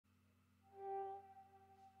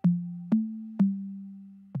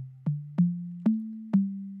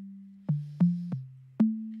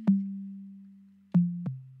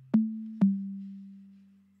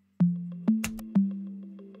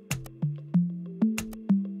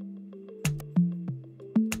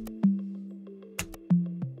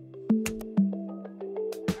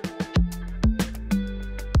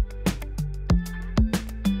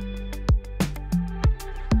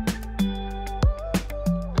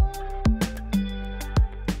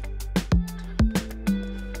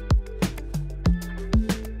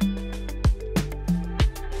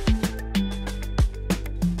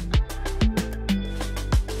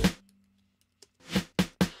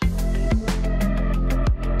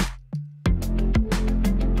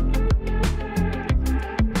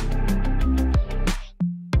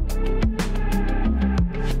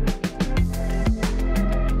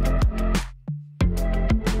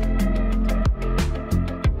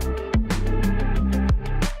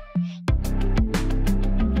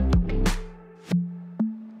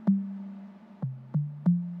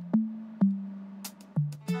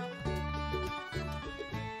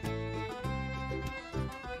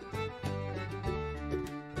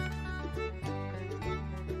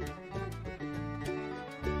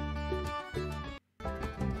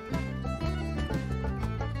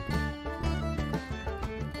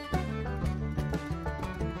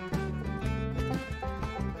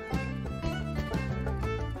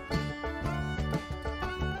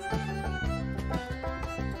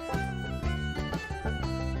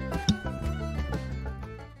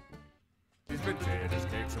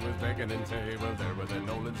wagging and tay. Well, there were the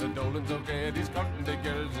Nolans and Dolans, okay, and he's cutting the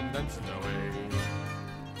girls and dancing away.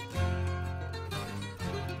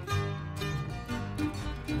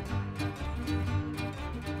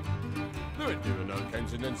 They're doing all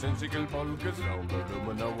kinds of nonsensical polkas round the room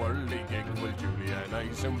in a whirly gig. Well, Julia and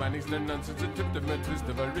I soon banished their nonsense and tipped them a twist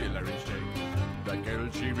of a real Irish jig. That girl,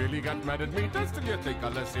 she really got mad at me. Does till you think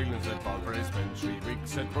all the ceilings had fall for I spent 3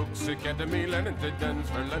 weeks at Brooks Academy learning to dance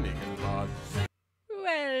for Lanigan lads.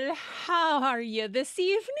 Well, how are you this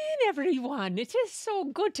evening, everyone? It is so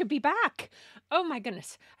good to be back. Oh my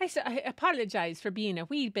goodness. I apologize for being a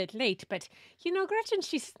wee bit late, but you know, Gretchen,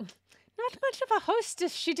 she's not much of a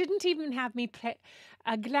hostess. She didn't even have me play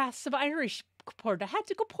a glass of Irish poured. I had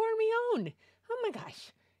to go pour me own. Oh my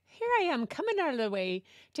gosh. Here I am coming all the way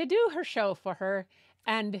to do her show for her,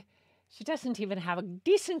 and she doesn't even have a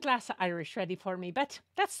decent glass of Irish ready for me, but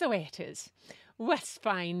that's the way it is. That's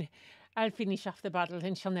fine. I'll finish off the bottle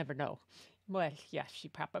and she'll never know. Well, yeah, she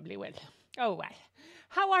probably will. Oh, well.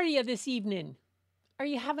 How are you this evening? Are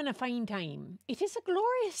you having a fine time? It is a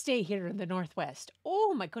glorious day here in the Northwest.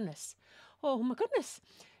 Oh, my goodness. Oh, my goodness.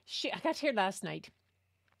 I got here last night,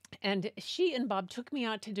 and she and Bob took me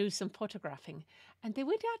out to do some photographing. And they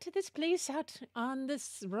went out to this place out on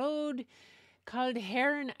this road called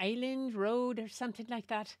Heron Island Road or something like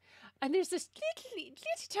that. And there's this little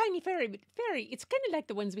tiny ferry. It's kind of like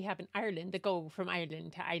the ones we have in Ireland that go from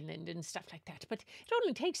Ireland to Ireland and stuff like that. But it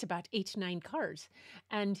only takes about 8 to 9 cars.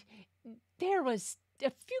 And there was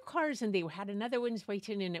a few cars, and they had another one's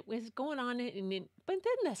waiting, and it was going on. But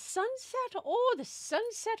then the sunset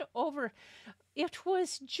over, it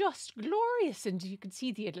was just glorious. And you could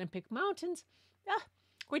see the Olympic Mountains.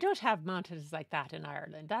 We don't have mountains like that in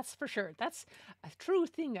Ireland, that's for sure. That's a true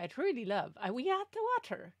thing I'd really love. We had the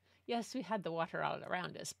water. Yes, we had the water all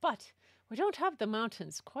around us, but we don't have the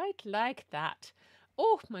mountains quite like that.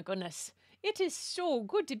 Oh, my goodness. It is so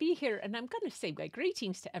good to be here, and I'm going to say my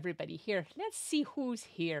greetings to everybody here. Let's see who's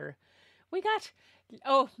here. We got,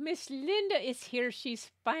 Miss Linda is here. She's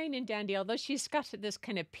fine and dandy, although she's got this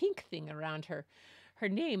kind of pink thing around her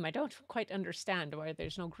name. I don't quite understand why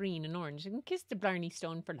there's no green and orange. And kiss the Blarney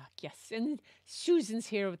Stone for luck, yes. And Susan's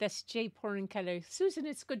here with SJ pouring colour. Susan,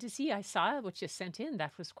 it's good to see you. I saw what you sent in.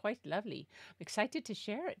 That was quite lovely. I'm excited to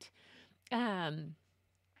share it. And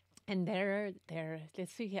there,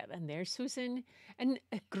 let's see, yeah, and there's Susan. And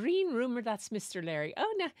a green rumour, that's Mr. Larry.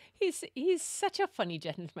 Oh, no, he's such a funny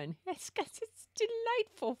gentleman. It's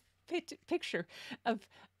delightful picture of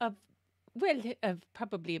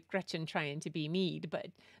probably of Gretchen trying to be Mead, but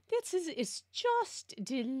it's just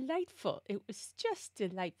delightful. It was just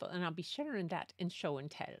delightful, and I'll be sharing that in show and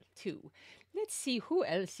tell too. Let's see who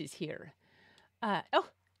else is here.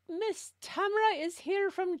 Miss Tamara is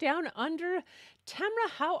here from down under. Tamara,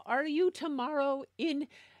 how are you tomorrow in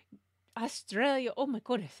Australia? Oh my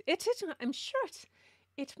goodness, it is. I'm sure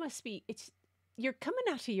it must be. You're coming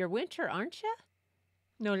out of your winter, aren't you?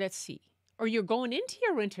 No, let's see. Or you're going into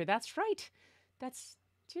your winter. That's right. That's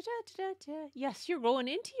yes, you're going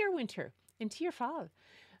into your winter, into your fall.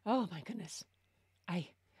 Oh my goodness. I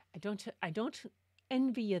don't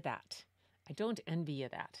envy you that. I don't envy you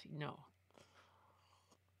that. No.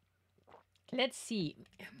 Let's see.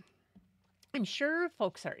 I'm sure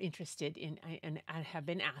folks are interested in and have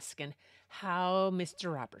been asking how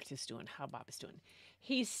Mr. Robert is doing, how Bob is doing.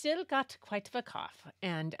 He's still got quite of a cough,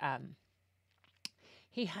 and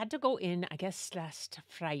he had to go in, I guess, last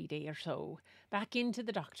Friday or so, back into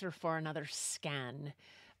the doctor for another scan.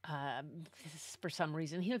 For some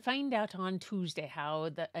reason, he'll find out on Tuesday how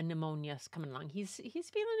the pneumonia is coming along. He's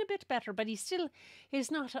feeling a bit better, but he's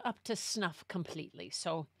not up to snuff completely.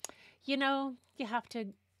 So, you know, you have to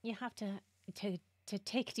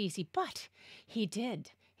take it easy. But he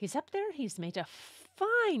did. He's up there. He's made a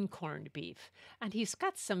fine corned beef, and he's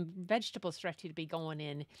got some vegetables ready to be going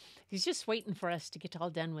in. He's just waiting for us to get all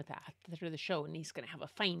done with that through the show, and he's going to have a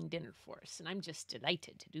fine dinner for us, and I'm just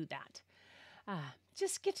delighted to do that.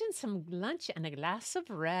 Just getting some lunch and a glass of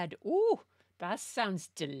red. Ooh, that sounds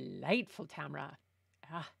delightful, Tamara.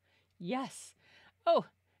 Yes. Oh,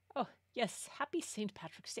 yes. Happy St.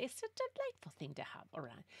 Patrick's Day. It's a delightful thing to have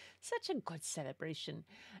around. Such a good celebration.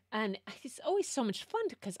 And it's always so much fun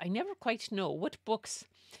because I never quite know what books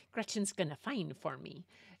Gretchen's going to find for me.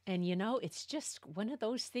 And, you know, it's just one of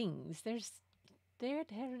those things. Let's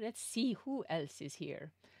see who else is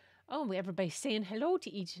here. Oh, everybody's saying hello to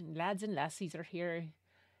each, and lads and lassies are here.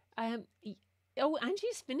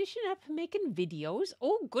 Angie's finishing up making videos.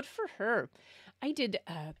 Oh, good for her. I did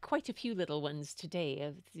quite a few little ones today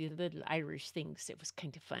of the little Irish things. It was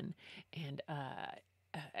kind of fun. And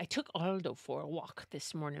I took Aldo for a walk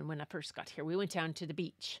this morning when I first got here. We went down to the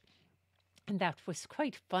beach. And that was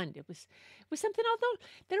quite fun. It was something, although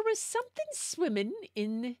there was something swimming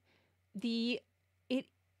in the it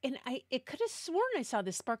and I could have sworn I saw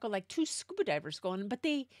the sparkle like two scuba divers going, but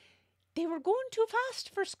they were going too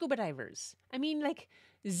fast for scuba divers. I mean, like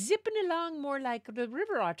zipping along more like the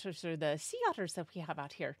river otters or the sea otters that we have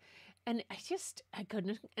out here. And I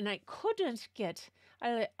couldn't get,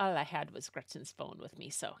 all I had was Gretchen's phone with me,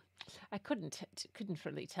 so I couldn't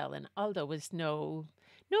really tell. And Aldo was no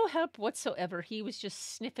help whatsoever. He was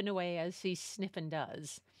just sniffing away as he sniffing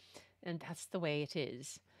does. And that's the way it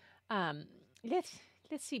is.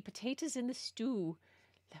 Let's see, potatoes in the stew.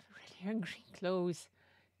 Red hair and green clothes.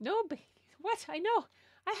 No, but what? I know.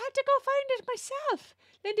 I had to go find it myself.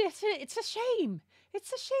 Linda, it's a shame.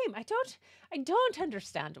 It's a shame. I don't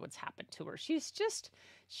understand what's happened to her. She's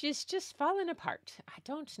just fallen apart. I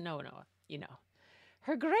don't know. No, you know,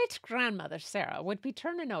 her great grandmother Sarah would be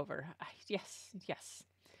turning over. Yes.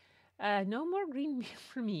 No more green beer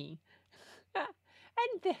for me.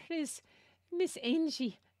 And there is Miss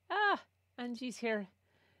Angie. Angie's here.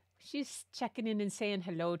 She's checking in and saying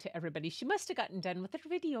hello to everybody. She must have gotten done with her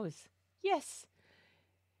videos. Yes.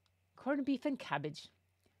 Corned beef and cabbage.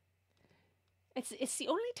 It's the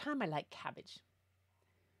only time I like cabbage.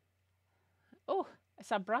 Oh, I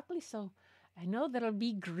saw broccoli, so I know that'll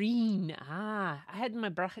be green. I had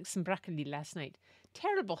some broccoli last night.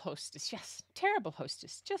 Terrible hostess, yes. Terrible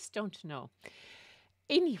hostess. Just don't know.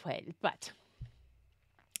 Anyway, but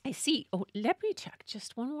I see. Oh, let me check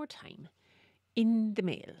just one more time. In the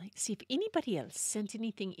mail. See if anybody else sent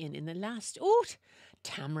anything in the last... Oh,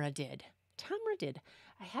 Tamara did.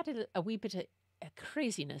 I had a wee bit of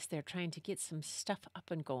craziness there trying to get some stuff up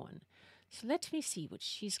and going. So let me see what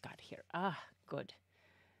she's got here. Good.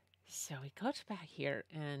 So we got back here,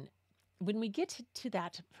 and when we get to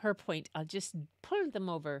that, her point, I'll just pull them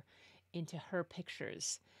over into her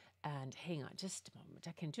pictures. And hang on just a moment.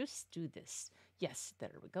 I can just do this. Yes,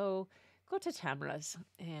 there we go. Go to Tamara's,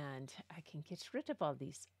 and I can get rid of all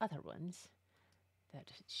these other ones that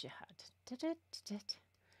she had.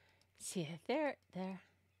 See, there.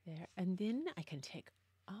 And then I can take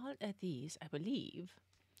all of these, I believe.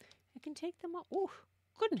 I can take them all. Oh,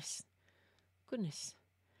 goodness.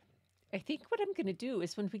 I think what I'm going to do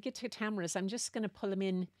is when we get to Tamara's, I'm just going to pull them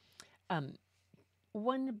in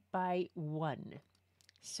one by one.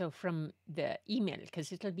 So from the email,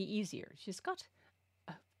 because it'll be easier. She's got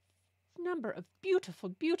number of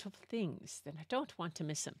beautiful things that I don't want to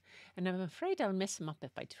miss them, and I'm afraid I'll mess them up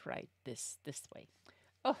if I try this way.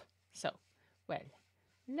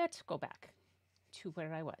 Let's go back to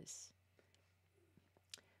where I was.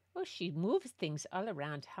 Oh, she moves things all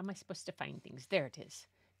around. How am I supposed to find things? There it is.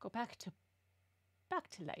 Go back to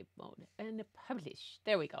live mode and publish.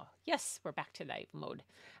 There we go. Yes, we're back to live mode.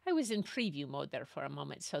 I was in preview mode there for a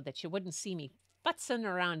moment so that you wouldn't see me futzing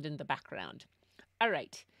around in the background. All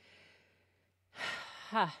right.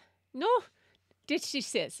 No, did she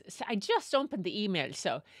says, I just opened the email,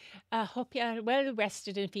 so I hope you're well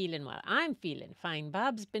rested and feeling well. I'm feeling fine.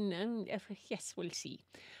 Bob's been, yes, we'll see.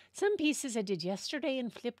 Some pieces I did yesterday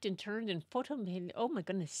and flipped and turned and photo mail. Oh my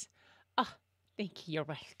goodness. Thank you. You're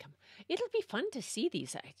welcome. It'll be fun to see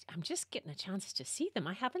these. I'm just getting a chance to see them.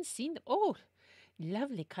 I haven't seen them. Oh,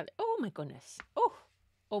 lovely color. Oh my goodness.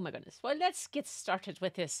 Oh my goodness. Well, let's get started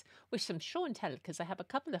with this, with some show and tell, because I have a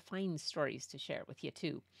couple of fine stories to share with you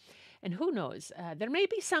too. And who knows, there may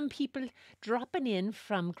be some people dropping in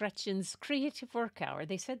from Gretchen's creative work hour.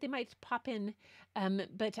 They said they might pop in,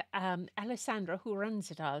 but Alessandra, who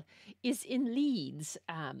runs it all, is in Leeds,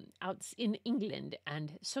 out in England.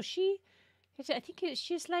 And so I think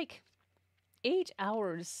she's like 8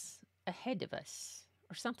 hours ahead of us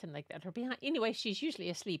or something like that, or behind. Anyway, she's usually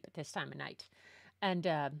asleep at this time of night. And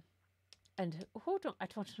I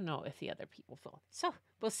don't know if the other people thought. So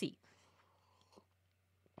we'll see.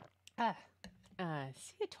 See,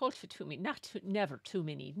 I told you too many. Never too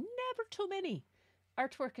many. Never too many.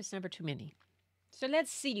 Artwork is never too many. So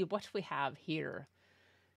let's see what we have here.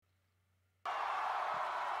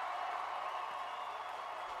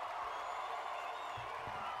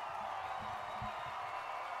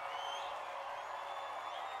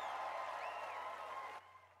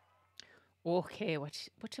 Okay, what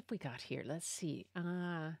have we got here? Let's see.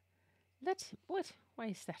 Why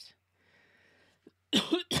is that?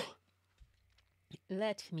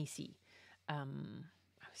 Let me see. I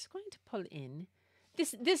was going to pull in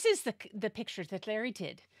this is the picture that Larry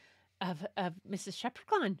did of Mrs.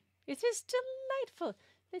 Sheprechaun. It is delightful.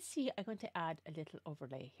 Let's see. I'm going to add a little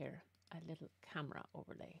overlay here, a little camera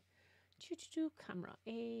overlay. Camera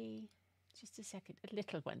A. Just a second. A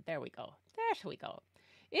little one. There we go. There we go.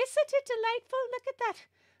 Isn't it delightful? Look at that.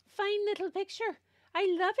 Fine little picture. I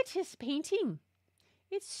love it, his painting.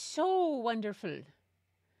 It's so wonderful.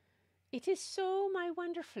 It is so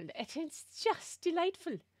wonderful. It is just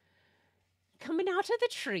delightful. Coming out of the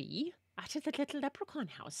tree, out of the little leprechaun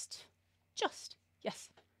house. Yes.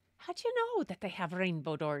 How do you know that they have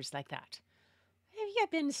rainbow doors like that? Have you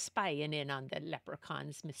been spying in on the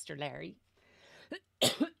leprechauns, Mr. Larry?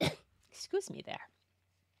 Excuse me there.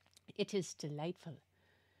 It is delightful.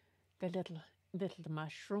 The little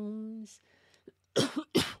mushrooms.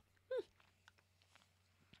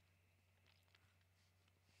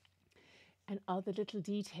 And all the little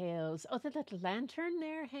details. Oh, the little lantern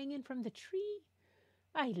there hanging from the tree.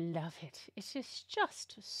 I love it. It is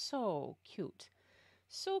just so cute.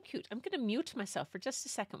 So cute. I'm going to mute myself for just a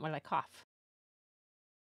second while I cough.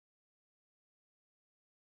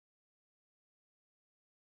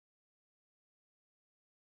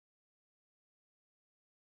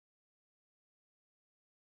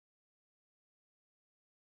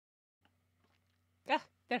 Ah,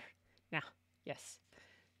 there. Now, yes.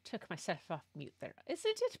 Took myself off mute there.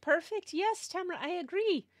 Isn't it perfect? Yes, Tamara, I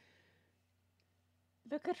agree.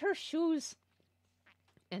 Look at her shoes.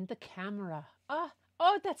 And the camera. Oh,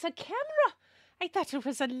 that's a camera. I thought it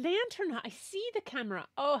was a lantern. I see the camera.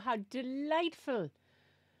 Oh, how delightful.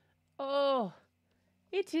 Oh,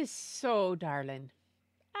 it is so darling.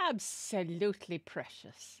 Absolutely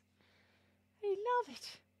precious. I love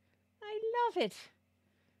it. I love it.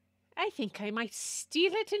 I think I might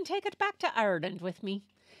steal it and take it back to Ireland with me.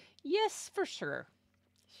 Yes, for sure.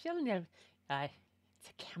 She'll never... it's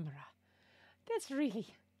a camera. That's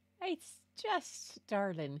really... It's just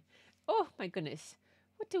darling. Oh, my goodness.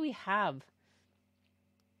 What do we have?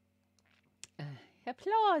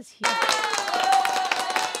 Applause here.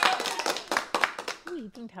 We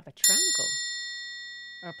don't have a triangle.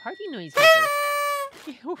 Or a party noise maker.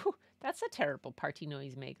 That's a terrible party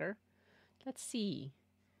noise maker. Let's see.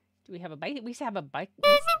 Do we have a bike? We have a bike.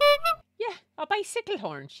 Yeah, a bicycle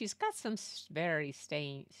horn. She's got some very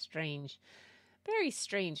strange.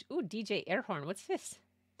 Ooh, DJ air horn. What's this?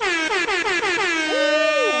 Oh,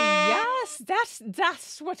 yes,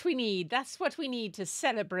 that's what we need. That's what we need to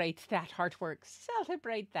celebrate that artwork.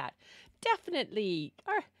 Celebrate that. Definitely.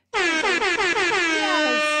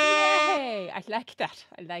 Yes, yay. I like that.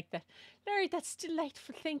 Larry, that's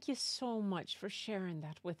delightful. Thank you so much for sharing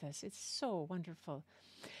that with us. It's so wonderful.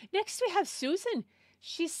 Next, we have Susan.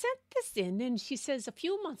 She sent this in and she says, a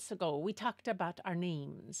few months ago, we talked about our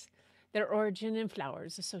names, their origin and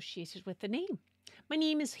flowers associated with the name. My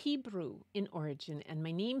name is Hebrew in origin, and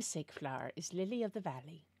my namesake flower is Lily of the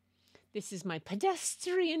Valley. This is my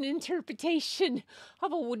pedestrian interpretation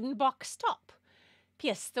of a wooden box top.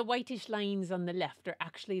 P.S. The whitish lines on the left are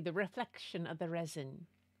actually the reflection of the resin.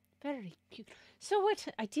 Very cute. So what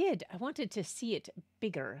I did, I wanted to see it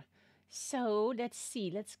bigger. So let's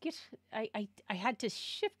see, let's get, I had to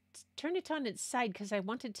turn it on its side because I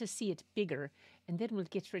wanted to see it bigger. And then we'll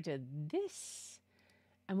get rid of this.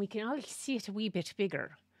 And we can all see it a wee bit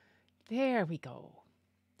bigger. There we go.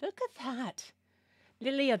 Look at that.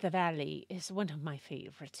 Lily of the Valley is one of my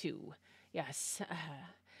favourite too. Yes,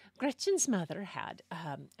 Gretchen's mother had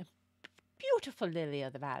a beautiful Lily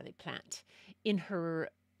of the Valley plant in her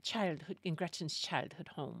childhood, in Gretchen's childhood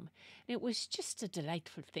home. And it was just a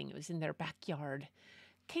delightful thing. It was in their backyard,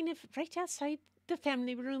 kind of right outside the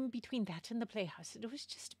family room between that and the playhouse. It was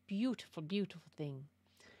just a beautiful, beautiful thing.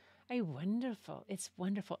 Wonderful. It's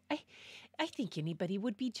wonderful. I think anybody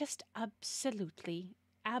would be just absolutely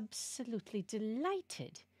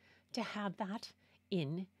delighted to have that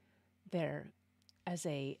in there as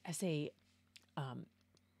a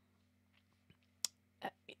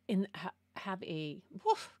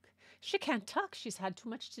woof, she can't talk. She's had too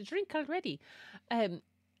much to drink already. Have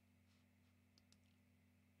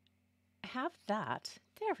that.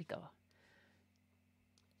 There we go.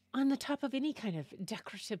 On the top of any kind of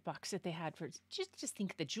decorative box that they had for just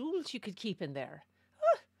think of the jewels you could keep in there.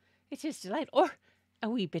 Oh, it is delightful. Or a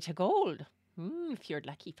wee bit of gold, if you're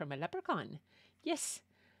lucky, from a leprechaun. Yes,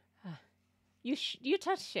 you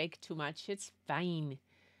don't shake too much. It's fine.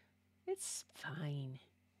 It's fine.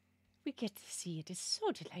 We get to see it. It's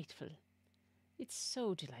so delightful. It's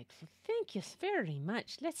so delightful. Thank you very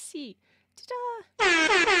much. Let's see. Ta-da!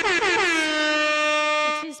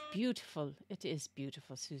 It is beautiful. It is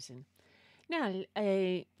beautiful, Susan. Now,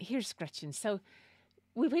 here's Gretchen. So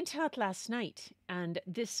we went out last night, and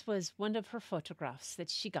this was one of her photographs that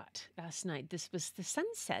she got last night. This was the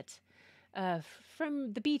sunset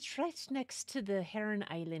from the beach right next to the Heron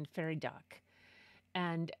Island ferry dock.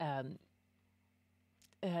 And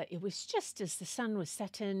it was just as the sun was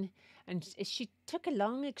setting, and she took a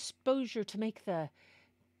long exposure to make the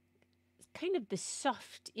kind of the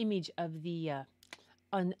soft image of the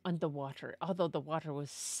on the water, although the water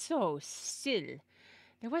was so still.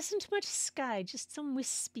 There wasn't much sky, just some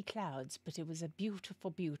wispy clouds, but it was a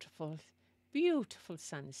beautiful, beautiful, beautiful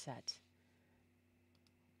sunset.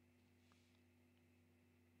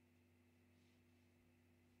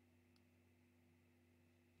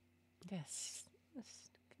 Yes,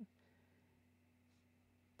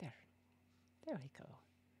 there, there we go.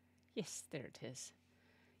 Yes, there it is.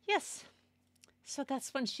 Yes. So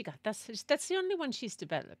that's one she got. That's the only one she's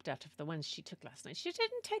developed out of the ones she took last night. She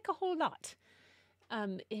didn't take a whole lot.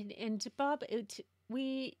 And Bob,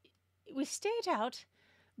 we stayed out,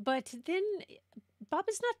 but then Bob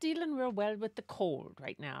is not dealing real well with the cold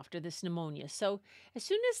right now after this pneumonia. So as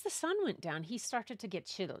soon as the sun went down, he started to get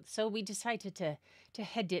chilled. So we decided to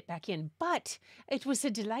head it back in. But it was a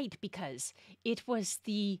delight because it was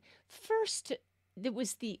the first. It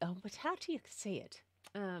was the but how do you say it?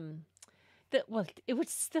 It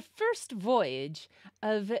was the first voyage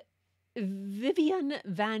of Vivian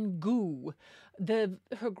Van Goo,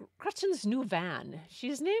 her Gretchen's new van.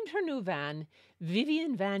 She's named her new van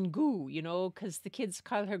Vivian Van Goo, you know, because the kids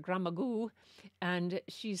call her Grandma Goo, and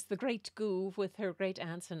she's the great Goo with her great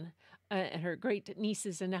aunts and her great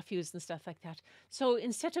nieces and nephews and stuff like that. So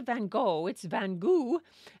instead of Van Gogh, it's Van Goo,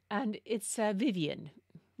 and it's Vivian.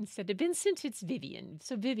 Instead of Vincent, it's Vivian.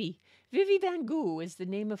 So Vivi Van Goo is the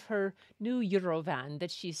name of her new Eurovan that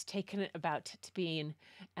she's taken it about to be in.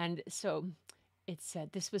 And so it's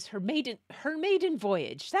this was her maiden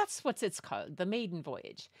voyage. That's what it's called, the maiden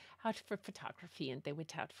voyage, out for photography. And they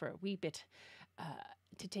went out for a wee bit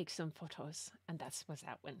to take some photos. And that was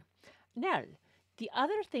that one. Now, the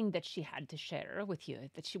other thing that she had to share with you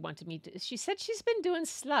that she wanted me to, she said she's been doing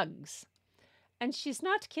slugs. And she's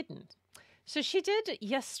not kidding. So she did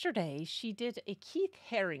yesterday, she did a Keith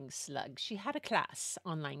Haring slug. She had a class,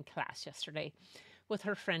 online class yesterday with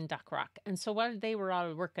her friend Doc Rock. And so while they were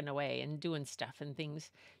all working away and doing stuff and things,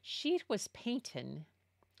 she was painting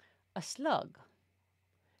a slug.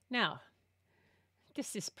 Now,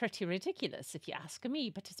 this is pretty ridiculous if you ask me,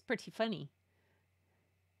 but it's pretty funny.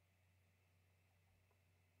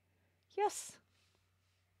 Yes,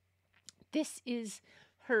 this is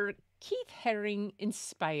her Keith Haring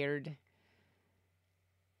inspired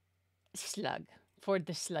slug for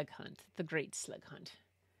the slug hunt, the great slug hunt.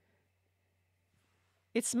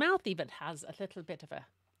 Its mouth even has a little bit of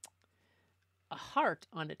a heart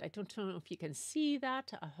on it. I don't know if you can see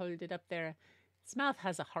that. I'll hold it up there. Its mouth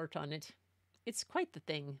has a heart on it. It's quite the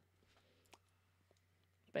thing.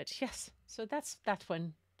 But yes, so that's that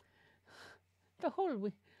one. The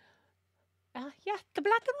whole, yeah, the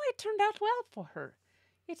black and white turned out well for her.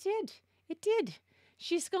 It did. It did.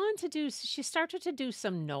 She started to do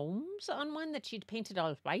some gnomes on one that she'd painted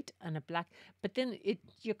all white and a black, but then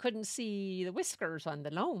you couldn't see the whiskers on the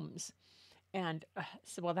gnomes. And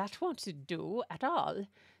so, well, that won't do at all.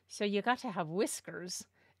 So you got to have whiskers.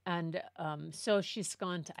 And so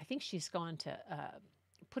I think she's gone to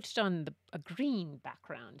put it on a green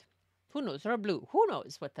background. Who knows, or a blue. Who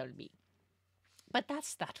knows what they'll be. But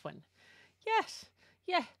that's that one. Yes,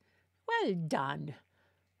 yeah, well done.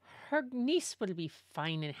 Her niece will be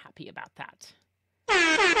fine and happy about that.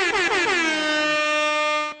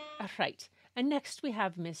 All right. And next we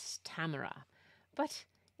have Miss Tamara. But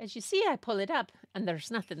as you see, I pull it up and there's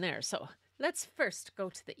nothing there. So let's first go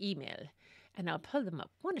to the email and I'll pull them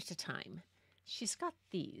up one at a time. She's got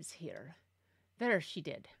these here. There she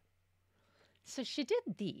did. So she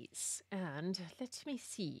did these. And let me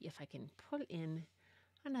see if I can pull in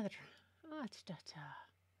another.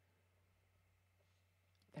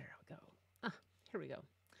 There we go. Here we go.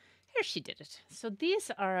 Here she did it. So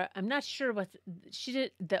these are, I'm not sure what she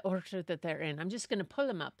did, the order that they're in. I'm just going to pull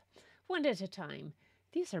them up one at a time.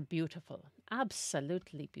 These are beautiful.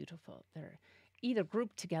 Absolutely beautiful. They're either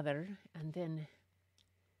grouped together and then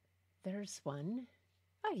there's one.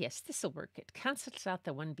 Oh, yes, this will work. It cancels out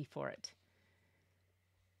the one before it.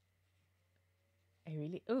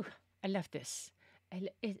 I love this.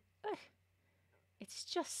 It's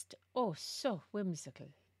just, so whimsical.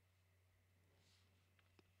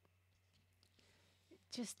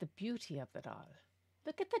 Just the beauty of it all.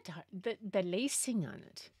 Look at the lacing on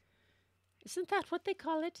it. Isn't that what they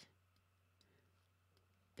call it?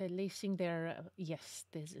 The lacing there, yes,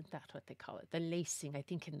 isn't that what they call it? The lacing, I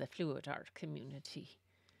think, in the fluid art community.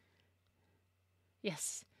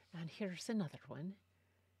 Yes, and here's another one.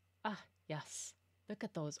 Yes, look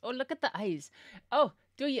at those. Oh, look at the eyes. Oh,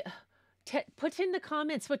 do you... put in the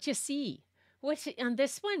comments what you see. What on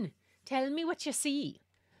this one? Tell me what you see.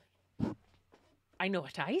 I know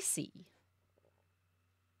what I see.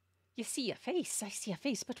 You see a face. I see a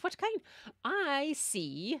face. But what kind? I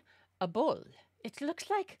see a bull. It looks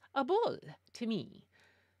like a bull to me.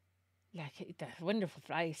 Like the wonderful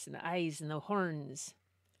face and the eyes and the horns.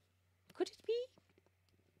 Could it be?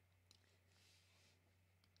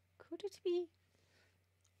 Could it be?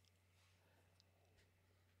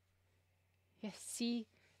 Yes, see?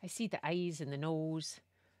 I see the eyes and the nose.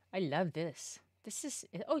 I love this. This is,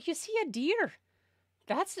 oh, you see a deer.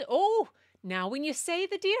 That's, oh, now when you say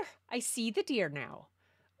the deer, I see the deer now.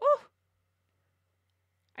 Oh,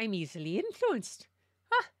 I'm easily influenced.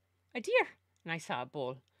 Ah, a deer. And I saw a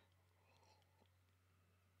bull.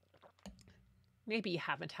 Maybe you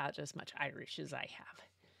haven't had as much Irish as I have.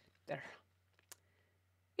 There.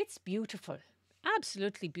 It's beautiful.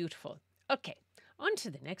 Absolutely beautiful. Okay, on to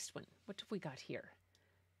the next one. What have we got here?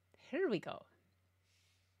 Here we go.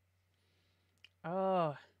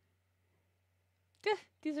 Oh.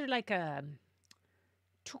 These are like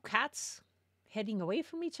two cats heading away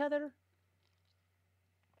from each other.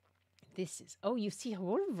 This is, oh, you see a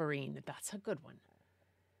wolverine. That's a good one.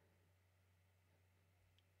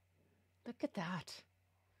 Look at that.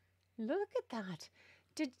 Look at that.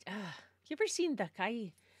 Did you ever seen that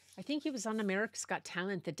guy? I think he was on America's Got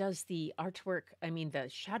Talent that does the artwork, I mean the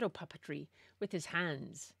shadow puppetry with his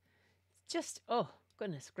hands. Just, oh,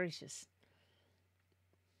 goodness gracious.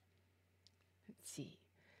 Let's see.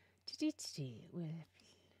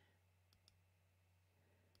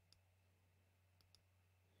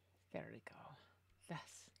 There we go.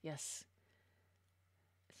 Yes.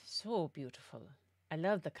 So beautiful. I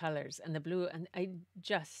love the colors and the blue, and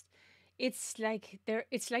it's like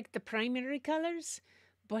the primary colors,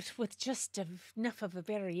 but with just enough of a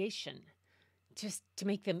variation just to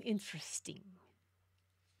make them interesting.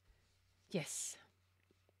 Yes.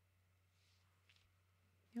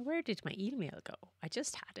 Now, where did my email go? I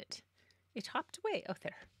just had it. It hopped away. Oh,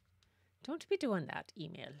 there. Don't be doing that,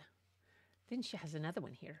 email. Then she has another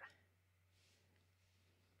one here.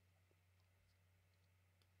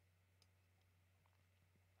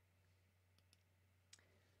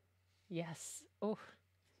 Yes. Oh,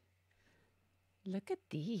 look at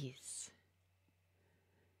these.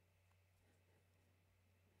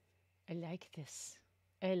 I like this.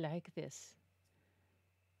 I like this.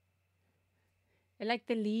 I like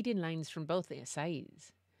the leading lines from both the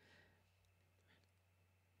sides.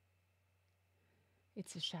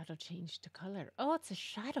 It's a shadow change to color. Oh, it's a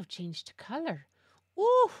shadow change to color.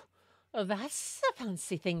 Ooh, oh, that's a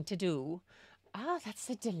fancy thing to do. Ah, that's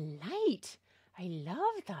a delight. I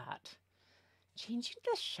love that. Changing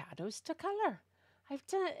the shadows to color. I've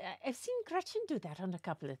seen Gretchen do that on a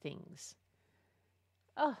couple of things.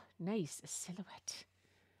 Oh, nice. A silhouette.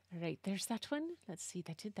 All right, there's that one. Let's see,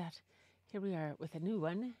 they did that. Here we are with a new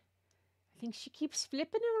one. I think she keeps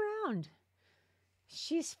flipping around.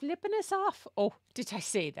 She's flipping us off. Oh, did I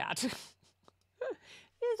say that?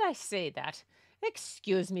 Did I say that?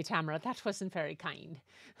 Excuse me, Tamara, that wasn't very kind.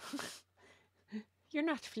 You're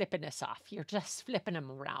not flipping us off. You're just flipping them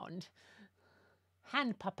around.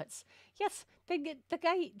 Hand puppets. Yes, the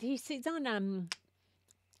guy, he's on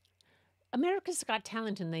America's Got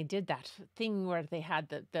Talent, and they did that thing where they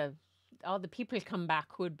had all the people come back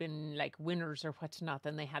who had been like winners or whatnot,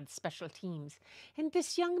 and they had special teams. And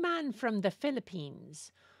this young man from the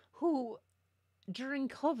Philippines who, during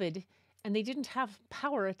COVID, and they didn't have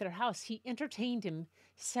power at their house, he entertained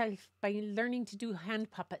himself by learning to do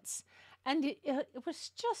hand puppets. And it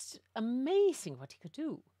was just amazing what he could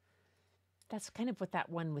do. That's kind of what that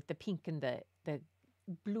one with the pink and the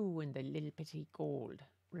blue and the little bitty gold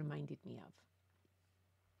reminded me of.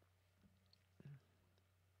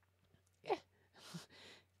 Yeah.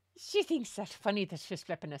 She thinks that's funny that she's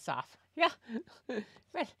flipping us off. Yeah.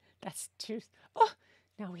 Well, that's truth. Oh,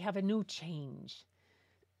 now we have a new change.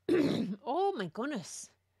 Oh my goodness.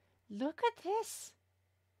 Look at this.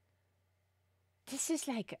 This is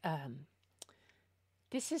like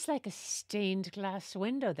a stained glass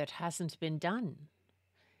window that hasn't been done.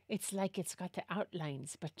 It's like it's got the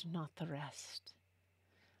outlines, but not the rest.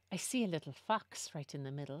 I see a little fox right in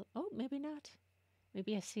the middle. Oh, maybe not.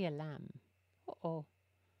 Maybe I see a lamb. Uh-oh.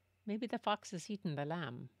 Maybe the fox is eating the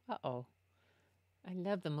lamb. Uh-oh. I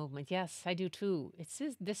love the movement. Yes, I do too. This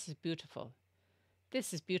is beautiful.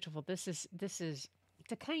 This is beautiful. This is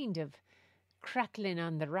the kind of crackling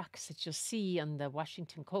on the rocks that you'll see on the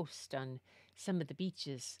Washington coast, on some of the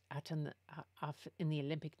beaches out on off in the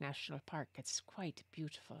Olympic National Park. It's quite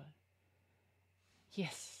beautiful.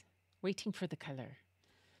 Yes, waiting for the color.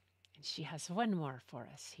 And she has one more for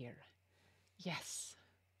us here. Yes.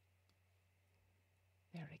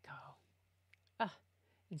 There we go. Ah,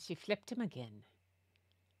 and she flipped him again.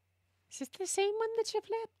 Is it the same one that she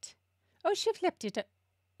flipped? Oh, she flipped it.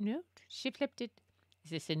 No, she flipped it.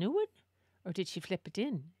 Is this a new one? Or did she flip it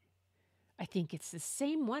in? I think it's the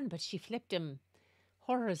same one, but she flipped him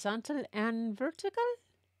horizontal and vertical.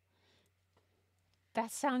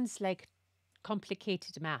 That sounds like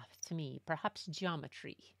complicated math to me, perhaps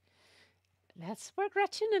geometry. That's where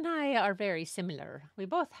Gretchen and I are very similar. We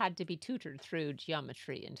both had to be tutored through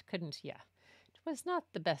geometry and couldn't, yeah. It was not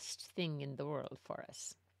the best thing in the world for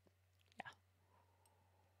us. Yeah.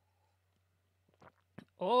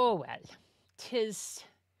 Oh, well, tis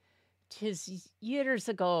years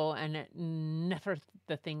ago and it never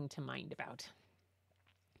the thing to mind about.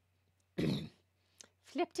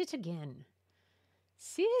 Flipped it again.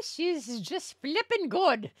 See, she's just flipping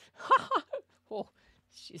good. Oh,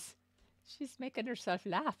 she's making herself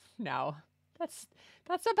laugh now. That's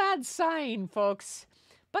a bad sign, folks.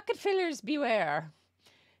 Bucket fillers beware.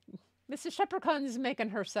 Mrs. Sheprechaun's making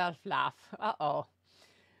herself laugh. Uh-oh.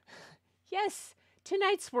 Yes,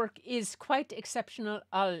 tonight's work is quite exceptional,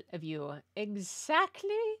 all of you. Exactly,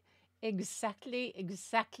 Miss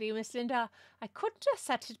Linda. I couldn't have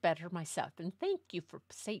said it better myself, and thank you for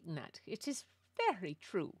stating that. It is very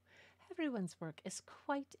true. Everyone's work is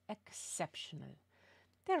quite exceptional.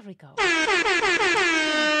 There we go. All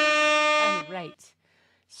right.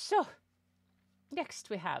 So, next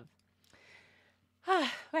we have... well,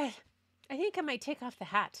 I think I might take off the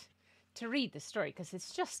hat to read the story, because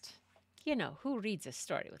it's just, you know, who reads a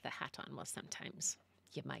story with a hat on? Well, sometimes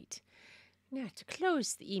you might. Now, to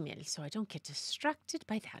close the email so I don't get distracted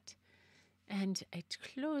by that. And I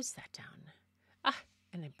close that down.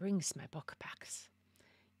 And it brings my book back.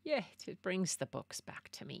 Yeah, it brings the books back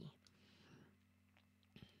to me.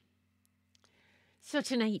 So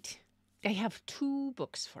tonight, I have 2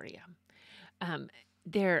 books for you.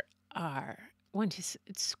 There are,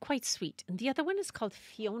 it's quite sweet, and the other one is called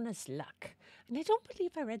Fiona's Luck. And I don't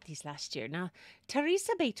believe I read these last year. Now,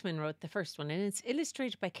 Teresa Bateman wrote the first one, and it's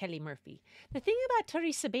illustrated by Kelly Murphy. The thing about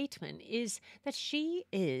Teresa Bateman is that she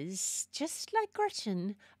is, just like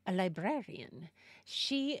Gretchen, a librarian.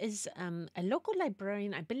 She is a local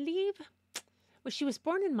librarian, I believe. Well, she was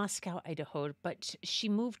born in Moscow, Idaho, but she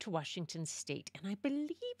moved to Washington State. And I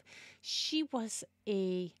believe she was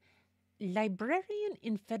a librarian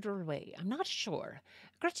in Federal Way. I'm not sure.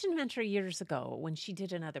 Gretchen met her years ago when she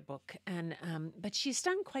did another book, and but she's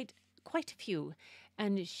done quite a few,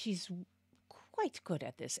 and she's quite good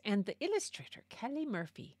at this. And the illustrator, Kelly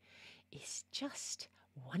Murphy, is just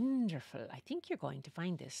wonderful. I think you're going to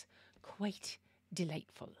find this quite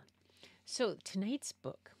delightful. So tonight's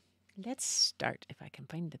book, let's start, if I can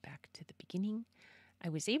find the back to the beginning. I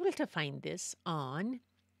was able to find this on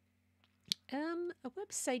a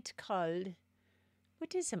website called,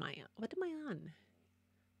 what am I on?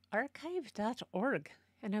 Archive.org.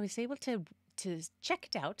 And I was able to check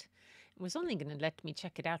it out. It was only going to let me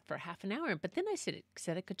check it out for half an hour, but then I said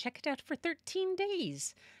I could check it out for 13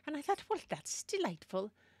 days. And I thought, well, that's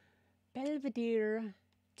delightful. Belvedere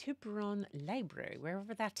Tiburon Library,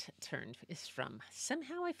 wherever that turned is from.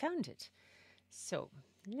 Somehow I found it. So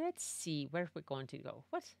let's see where we're going to go.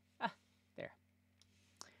 What? There.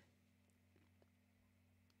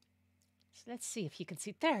 So let's see if you can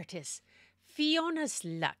see. There it is. Fiona's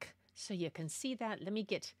Luck. So you can see that. Let me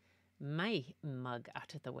get my mug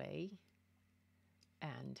out of the way.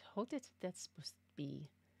 And hold it. That's supposed to be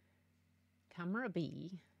camera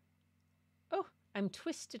B. Oh, I'm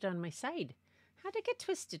twisted on my side. How'd I get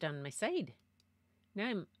twisted on my side? Now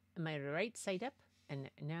am I right side up? And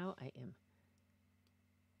now I am.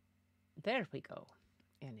 There we go.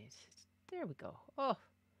 And there we go. Oh,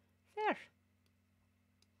 there.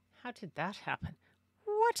 How did that happen?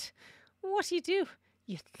 What do you do?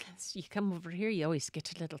 You come over here, you always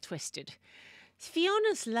get a little twisted.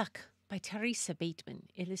 Fiona's Luck by Teresa Bateman,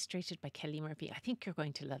 illustrated by Kelly Murphy. I think you're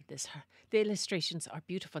going to love this. The illustrations are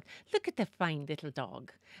beautiful. Look at the fine little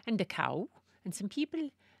dog and a cow and some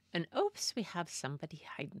people. And oops, we have somebody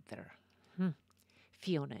hiding there.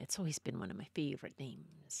 Fiona, it's always been one of my favourite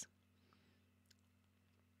names.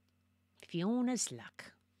 Fiona's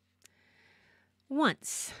Luck.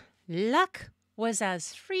 Once, luck was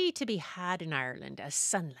as free to be had in Ireland as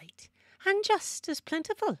sunlight, and just as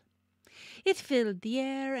plentiful. It filled the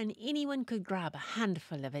air, and anyone could grab a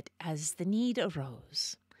handful of it as the need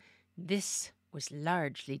arose. This was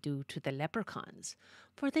largely due to the leprechauns,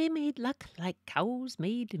 for they made luck like cows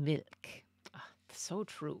made milk. So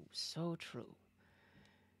true, so true.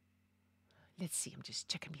 Let's see, I'm just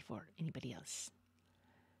checking before anybody else.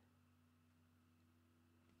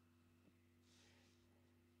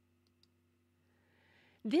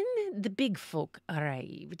 Then the big folk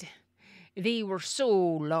arrived. They were so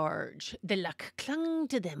large, the luck clung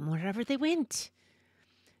to them wherever they went.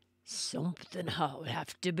 "Something'll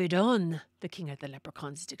have to be done," the king of the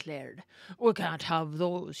leprechauns declared. "We can't have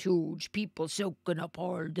those huge people soaking up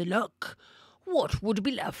all the luck. What would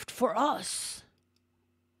be left for us?"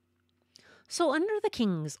 So under the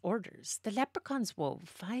king's orders, the leprechauns wove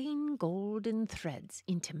fine golden threads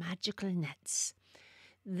into magical nets.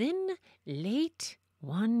 Then, late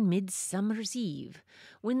one midsummer's eve,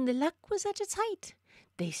 when the luck was at its height,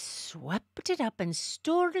 they swept it up and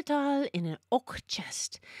stored it all in an oak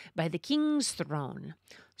chest by the king's throne,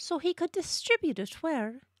 so he could distribute it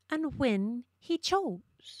where and when he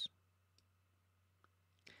chose.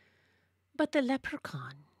 But the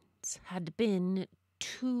leprechauns had been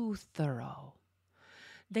too thorough.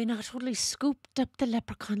 They not only scooped up the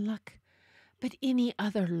leprechaun luck, but any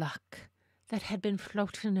other luck that had been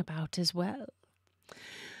floating about as well.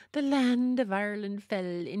 The land of Ireland fell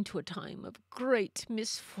into a time of great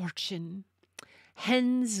misfortune.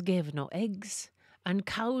 Hens gave no eggs, and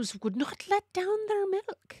cows would not let down their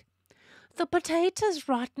milk. The potatoes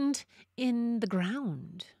rotted in the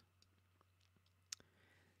ground.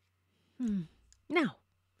 Now,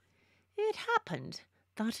 it happened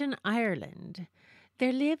that in Ireland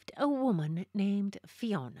there lived a woman named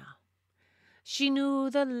Fiona. She knew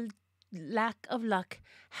the lack of luck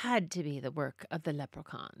had to be the work of the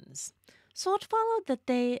leprechauns, so it followed that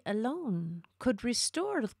they alone could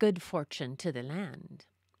restore good fortune to the land.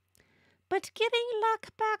 But getting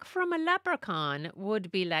luck back from a leprechaun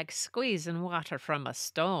would be like squeezing water from a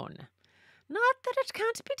stone. Not that it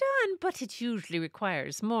can't be done, but it usually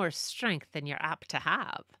requires more strength than you're apt to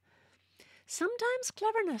have. Sometimes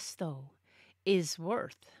cleverness, though, is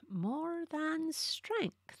worth more than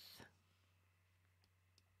strength.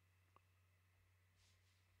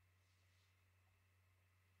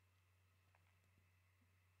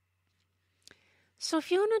 So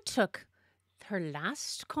Fiona took her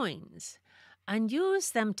last coins and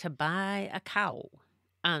used them to buy a cow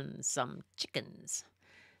and some chickens.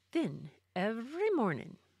 Then, every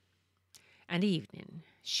morning and evening,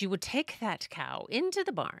 she would take that cow into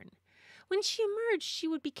the barn. When she emerged, she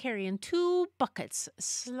would be carrying 2 buckets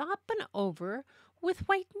slopping over with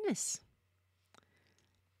whiteness.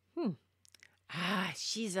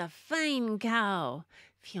 She's a fine cow,"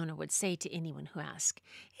 Fiona would say to anyone who asked.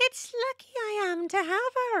 "It's lucky I am to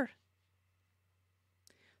have her."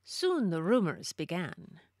 Soon the rumours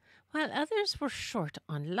began. While others were short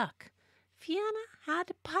on luck, Fiona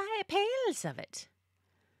had pails of it.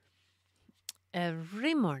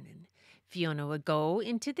 Every morning, Fiona would go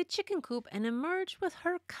into the chicken coop and emerge with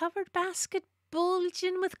her covered basket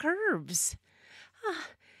bulging with curves.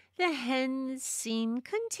 "The hens seem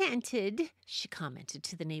contented," she commented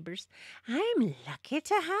to the neighbours. "I'm lucky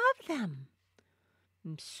to have them."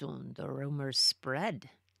 Soon the rumours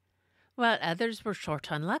spread. While others were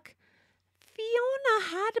short on luck, Fiona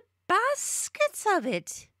had baskets of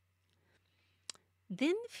it.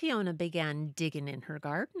 Then Fiona began digging in her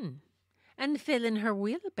garden and filling her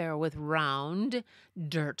wheelbarrow with round,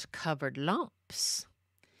 dirt-covered lumps.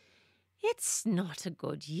 "It's not a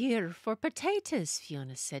good year for potatoes,"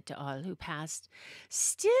 Fiona said to all who passed.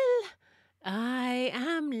 "Still, I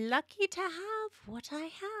am lucky to have what I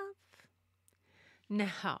have."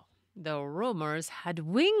 Now, the rumours had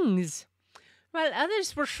wings. While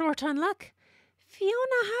others were short on luck,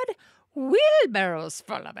 Fiona had wheelbarrows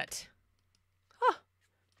full of it.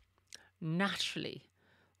 Naturally,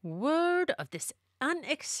 word of this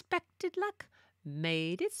unexpected luck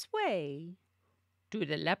made its way to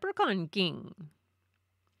the Leprechaun King.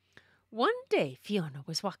 One day Fiona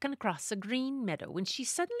was walking across a green meadow when she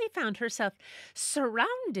suddenly found herself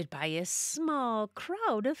surrounded by a small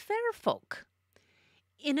crowd of fair folk.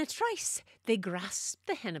 In a trice, they grasped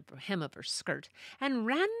the hem of her skirt and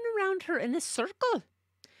ran around her in a circle.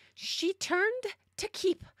 She turned to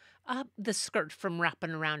keep the skirt from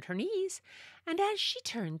wrapping around her knees, and as she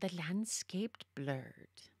turned, the landscape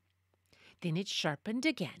blurred. Then it sharpened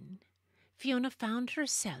again. Fiona found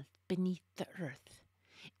herself beneath the earth,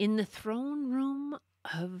 in the throne room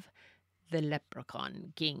of the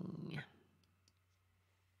Leprechaun King.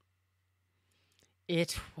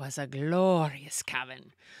 It was a glorious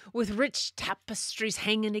cabin, with rich tapestries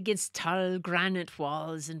hanging against tall granite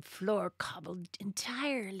walls and floor cobbled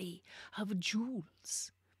entirely of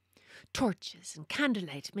jewels. Torches and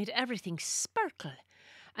candlelight made everything sparkle,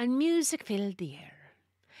 and music filled the air.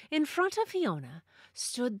 In front of Fiona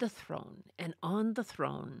stood the throne, and on the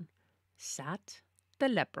throne sat the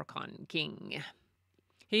Leprechaun King.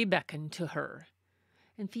 He beckoned to her,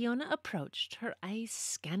 and Fiona approached, her eyes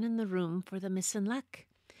scanning the room for the missing luck.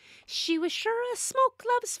 She was sure a smoke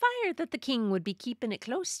loves fire that the king would be keeping it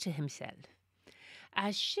close to himself.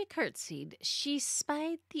 As she curtsied, she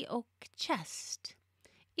spied the oak chest.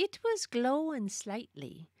 It was glowing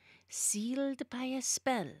slightly, sealed by a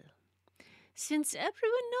spell, since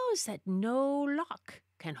everyone knows that no lock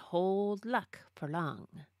can hold luck for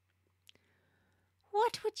long.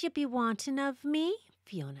 "What would you be wanting of me?"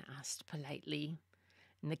 Fiona asked politely.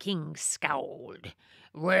 And the king scowled.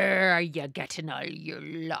 "Where are you getting all your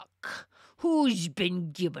luck? Who's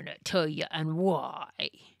been giving it to you and why?"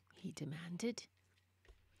 he demanded.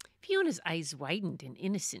 Fiona's eyes widened in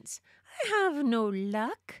innocence. "I have no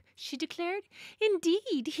luck," she declared.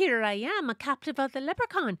 "Indeed, here I am, a captive of the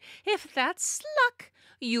leprechaun. If that's luck,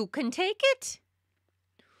 you can take it."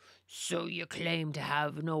 "So you claim to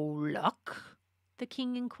have no luck?" the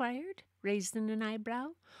king inquired, raising an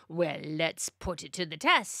eyebrow. "Well, let's put it to the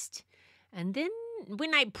test. And then,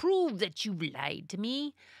 when I prove that you've lied to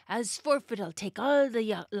me, as forfeit I'll take all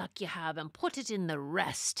the luck you have and put it in the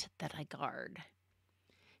rest that I guard."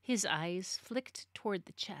 His eyes flicked toward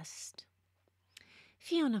the chest.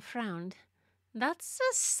 Fiona frowned. "That's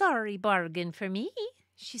a sorry bargain for me,"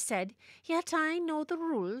 she said. "Yet I know the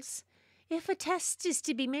rules. If a test is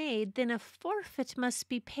to be made, then a forfeit must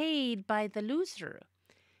be paid by the loser.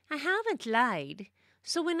 I haven't lied,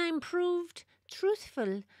 so when I'm proved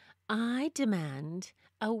truthful, I demand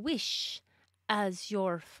a wish as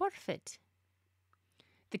your forfeit."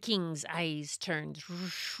 The king's eyes turned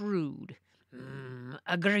shrewd.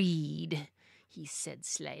 "Agreed," he said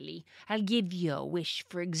slyly. "I'll give you a wish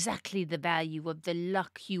for exactly the value of the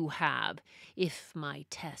luck you have if my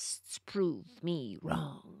tests prove me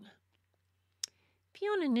wrong."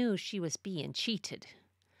 Fiona knew she was being cheated.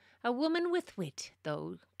 A woman with wit,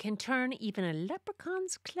 though, can turn even a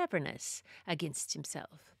leprechaun's cleverness against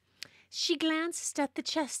himself. She glanced at the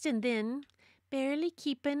chest and then, barely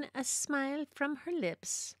keeping a smile from her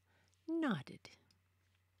lips, nodded.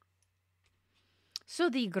 So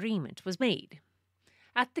the agreement was made.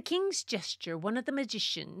 At the king's gesture, one of the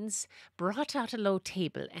magicians brought out a low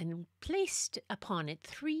table and placed upon it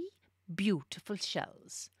 3 beautiful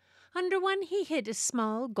shells. Under one he hid a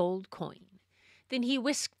small gold coin. Then he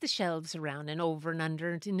whisked the shelves around and over and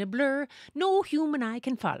under it in a blur no human eye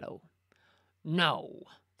can follow. "Now,"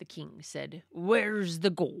 the king said, "where's the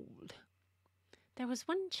gold?" There was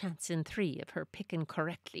 1 chance in 3 of her picking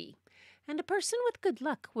correctly, and a person with good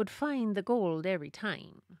luck would find the gold every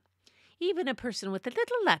time. Even a person with a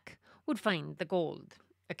little luck would find the gold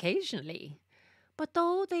occasionally. But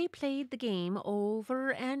though they played the game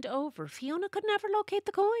over and over, Fiona could never locate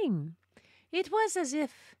the coin. It was as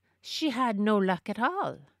if she had no luck at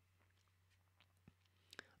all.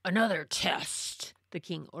 "Another test," the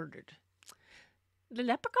king ordered. The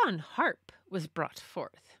leprechaun harp was brought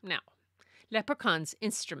forth. Now, leprechauns'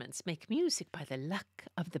 instruments make music by the luck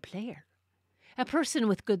of the player. A person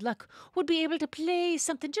with good luck would be able to play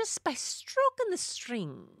something just by stroking the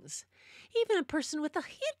strings. Even a person with a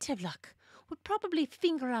hint of luck would probably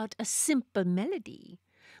finger out a simple melody.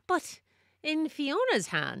 But in Fiona's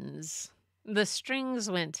hands, the strings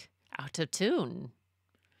went out of tune.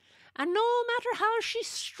 And no matter how she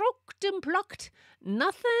stroked and plucked,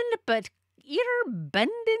 nothing but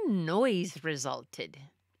ear-bending noise resulted.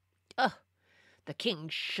 Ugh! The king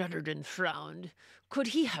shuddered and frowned. Could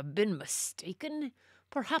he have been mistaken?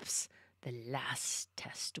 Perhaps the last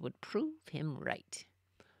test would prove him right.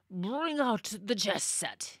 "Bring out the chess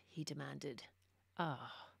set," he demanded.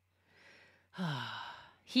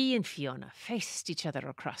 He and Fiona faced each other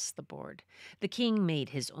across the board. The king made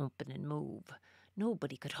his opening move.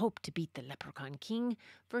 Nobody could hope to beat the leprechaun king,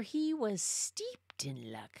 for he was steeped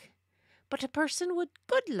in luck. But a person with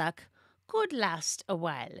good luck could last a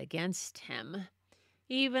while against him.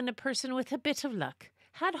 Even a person with a bit of luck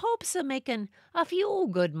had hopes of making a few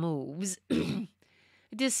good moves,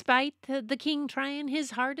 despite the king trying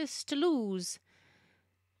his hardest to lose.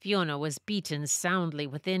 Fiona was beaten soundly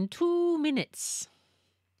within 2 minutes.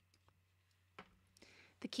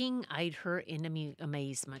 The king eyed her in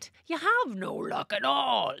amazement. "You have no luck at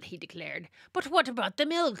all," he declared. "But what about the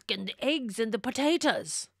milk and the eggs and the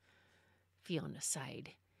potatoes?" Fiona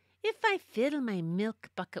sighed. "If I fill my milk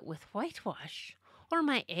bucket with whitewash, or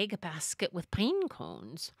my egg basket with pine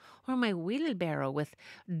cones, or my wheelbarrow with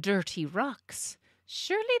dirty rocks,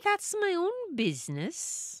 surely that's my own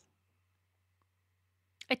business."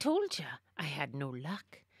 "I told you I had no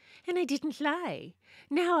luck, and I didn't lie.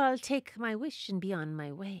 Now I'll take my wish and be on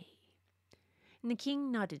my way." And the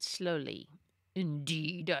king nodded slowly.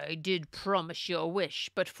 Indeed, I did promise you a wish,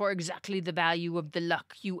 but for exactly the value of the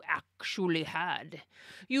luck you actually had.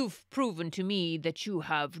 You've proven to me that you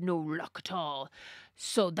have no luck at all,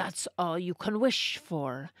 so that's all you can wish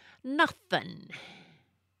for. Nothing.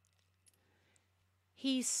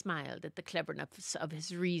 He smiled at the cleverness of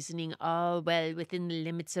his reasoning, all well within the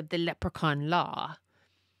limits of the leprechaun law.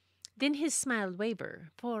 Then his smile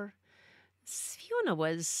wavered, for Fiona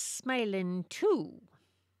was smiling too.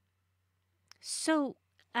 So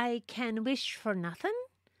I can wish for nothing?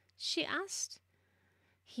 She asked.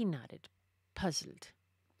 He nodded, puzzled.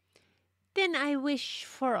 Then I wish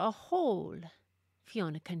for a hole,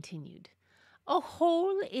 Fiona continued. A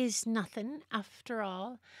hole is nothing, after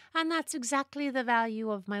all, and that's exactly the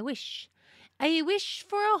value of my wish. I wish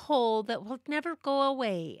for a hole that will never go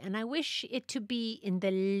away, and I wish it to be in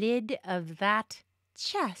the lid of that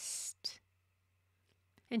chest.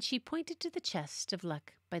 And she pointed to the chest of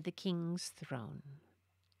luck by the king's throne.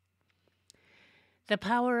 The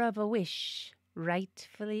power of a wish,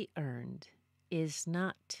 rightfully earned, is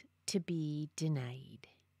not to be denied.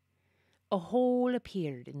 A hole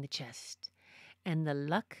appeared in the chest, and the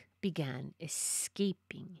luck began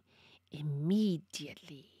escaping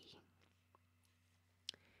immediately.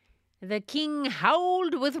 The king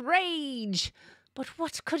howled with rage, but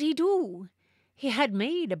what could he do? He had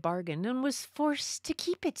made a bargain and was forced to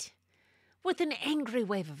keep it. With an angry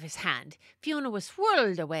wave of his hand, Fiona was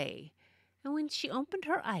whirled away, and when she opened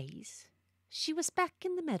her eyes, she was back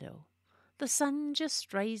in the meadow, the sun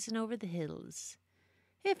just rising over the hills.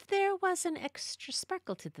 If there was an extra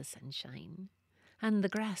sparkle to the sunshine, and the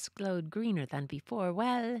grass glowed greener than before,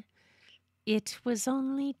 well, it was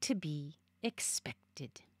only to be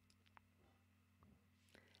expected.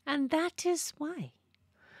 And that is why,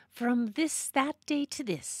 from that day to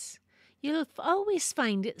this, you'll always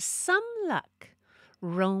find some luck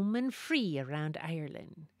roaming free around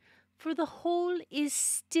Ireland, for the hole is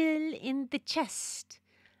still in the chest,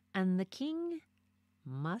 and the king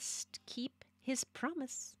must keep his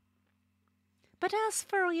promise. But as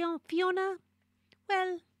for Fiona,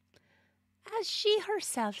 well, as she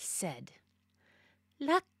herself said,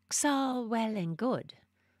 luck's all well and good,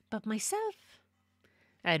 but myself,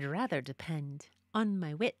 I'd rather depend on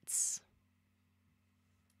my wits.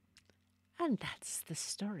 And that's the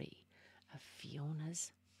story of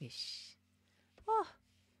Fiona's wish. Oh,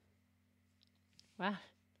 well,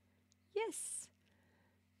 yes.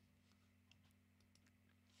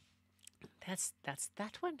 That's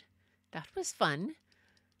that one. That was fun.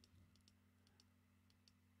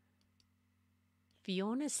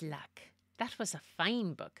 Fiona's Luck. That was a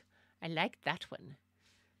fine book. I liked that one.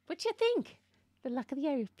 What'd you think? The Luck of the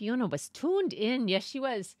Irish. Fiona was tuned in. Yes, she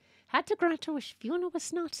was. Had to grant her wish. Fiona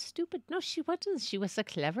was not stupid. No, she wasn't. She was a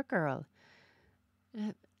clever girl.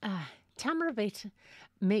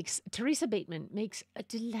 Teresa Bateman makes a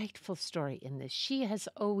delightful story in this. She has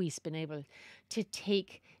always been able to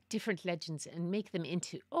take different legends and make them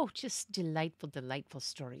into, just delightful, delightful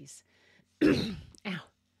stories. Ow.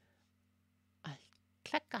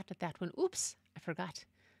 I got at that one. Oops, I forgot.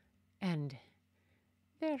 And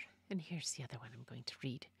there, and here's the other one I'm going to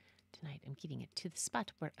read tonight. I'm getting it to the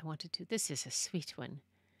spot where I wanted to. This is a sweet one.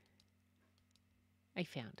 I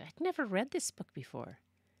found. I'd never read this book before.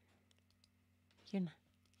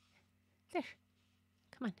 There.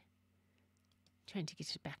 Come on. Trying to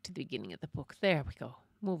get it back to the beginning of the book. There we go.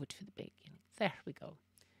 Move it to the beginning. There we go.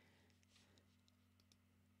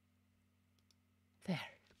 There.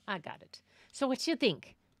 I got it. So what do you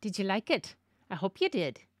think? Did you like it? I hope you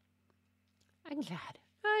did. I'm glad.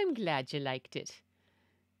 I'm glad you liked it.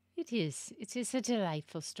 It is. It is a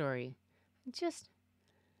delightful story. The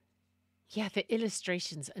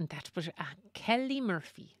illustrations and that was Kelly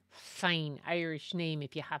Murphy. Fine Irish name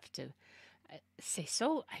if you have to say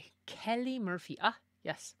so. Kelly Murphy. Ah,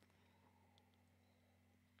 yes.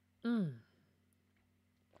 The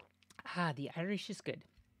Irish is good.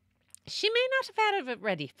 She may not have had it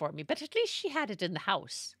ready for me, but at least she had it in the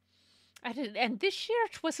house. And this year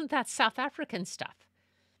it wasn't that South African stuff.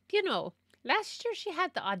 You know, last year she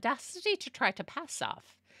had the audacity to try to pass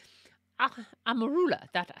off a marula,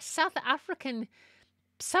 that South African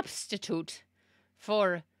substitute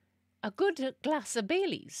for a good glass of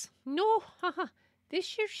Baileys. No,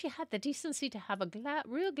 this year she had the decency to have a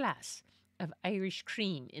real glass of Irish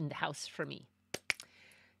cream in the house for me.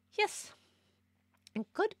 Yes, it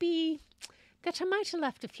could be that I might have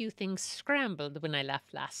left a few things scrambled when I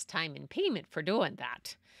left last time in payment for doing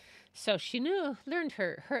that. So she learned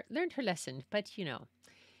her lesson. But you know,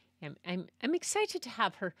 I'm excited to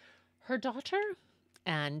have her daughter,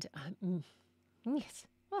 and yes,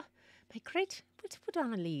 Let's put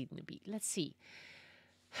on a lead in a beat. Let's see.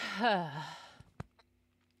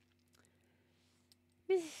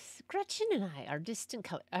 Miss Gretchen and I are distant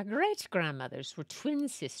our great grandmothers were twin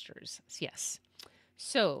sisters. Yes.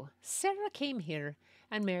 So Sarah came here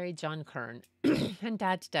and married John Kern, and and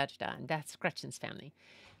that's Gretchen's family.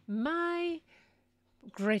 My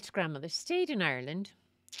great grandmother stayed in Ireland.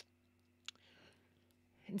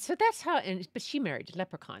 And so that's how, but she married a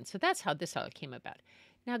leprechaun. So that's how this all came about.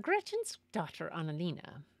 Now, Gretchen's daughter,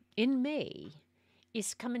 Annalena, in May,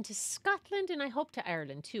 is coming to Scotland and I hope to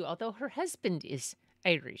Ireland too, although her husband is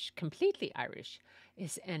Irish, completely Irish,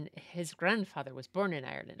 and his grandfather was born in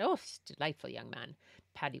Ireland. Oh, delightful young man,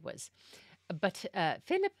 Paddy was. But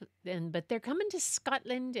Philip, but they're coming to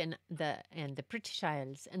Scotland and the British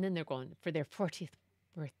Isles, and then they're going for their 40th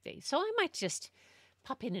birthday. So I might just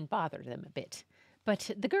pop in and bother them a bit.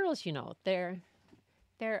 But the girls, they're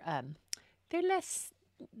less.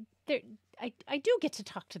 I do get to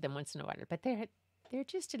talk to them once in a while, but they're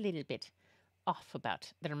just a little bit off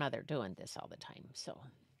about their mother doing this all the time. So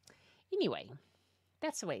anyway,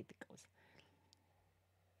 that's the way it goes.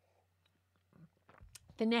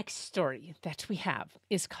 The next story that we have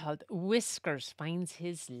is called Whiskers Finds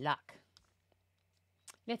His Luck.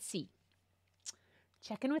 Let's see.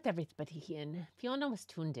 Checking with everybody, and Fiona was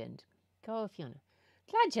tuned in. Go, Fiona.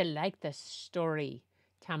 Glad you liked the story,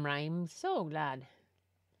 Tamra. I'm so glad.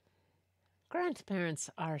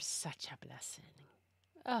 Grandparents are such a blessing.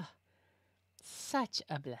 Oh, such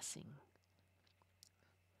a blessing.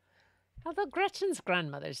 Although Gretchen's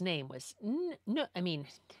grandmother's name was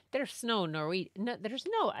there's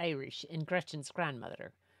no Irish in Gretchen's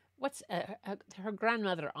grandmother. What's her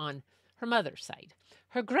grandmother on her mother's side?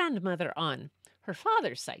 Her grandmother on her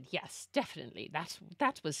father's side? Yes, definitely.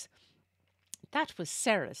 That was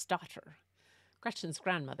Sarah's daughter. Gretchen's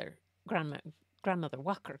grandmother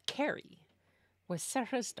Walker Carey, was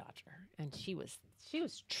Sarah's daughter, and she was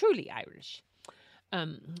truly Irish.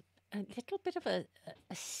 A little bit of a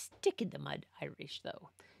stick in the mud Irish, though.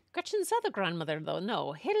 Gretchen's other grandmother, though,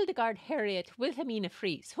 no, Hildegard Harriet Wilhelmina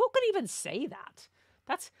Fries. Who could even say that?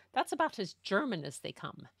 That's about as German as they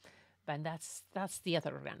come, and that's the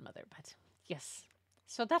other grandmother. But yes,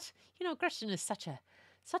 so that Gretchen is such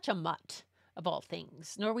a mutt of all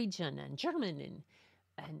things, Norwegian and German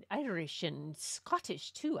and Irish and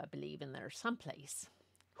Scottish too, I believe, in there someplace.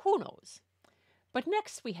 Who knows? But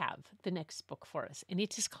next we have the next book for us, and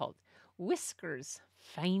it is called Whiskers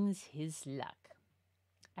Finds His Luck.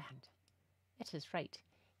 And it is right.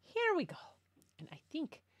 Here we go. And I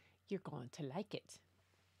think you're going to like it.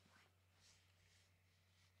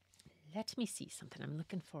 Let me see something. I'm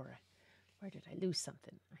looking for it. Where did I lose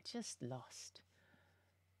something? I just lost.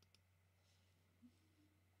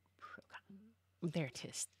 There it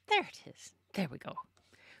is. There it is. There we go.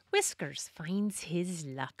 Whiskers Finds His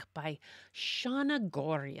Luck by Shauna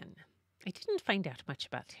Gorian. I didn't find out much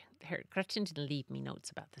about her. Gretchen didn't leave me notes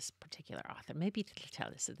about this particular author. Maybe it'll tell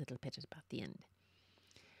us a little bit about the end.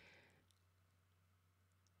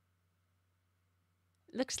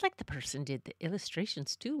 Looks like the person did the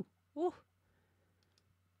illustrations too. Oh.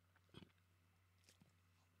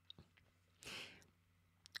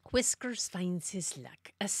 Whiskers Finds His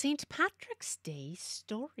Luck, a St. Patrick's Day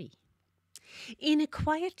story. In a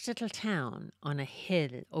quiet little town on a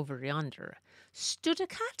hill over yonder stood a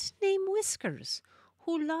cat named Whiskers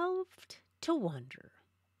who loved to wander.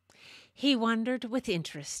 He wandered with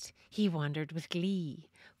interest, he wandered with glee,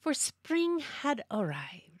 for spring had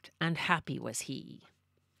arrived and happy was he.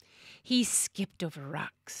 He skipped over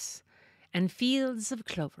rocks and fields of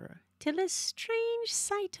clover till a strange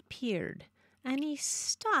sight appeared, and he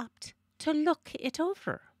stopped to look it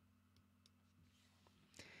over.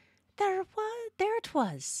 There it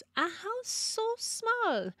was, a house so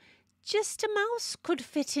small, just a mouse could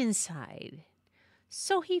fit inside.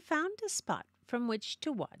 So he found a spot from which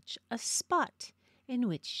to watch, a spot in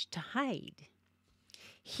which to hide.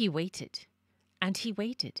 He waited,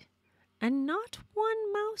 and not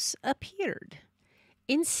one mouse appeared.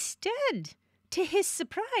 Instead, to his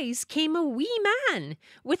surprise, came a wee man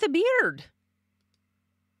with a beard.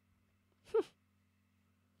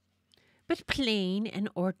 But plain and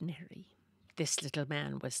ordinary, this little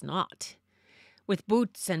man was not. With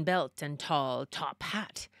boots and belt and tall top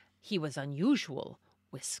hat, he was unusual,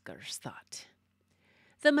 Whiskers thought.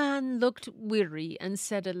 The man looked weary and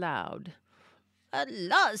said aloud, "At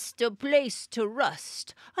last a place to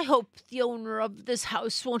rust. I hope the owner of this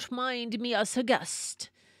house won't mind me as a guest."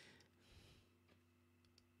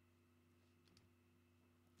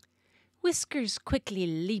 Whiskers quickly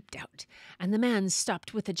leaped out, and the man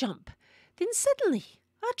stopped with a jump. Then suddenly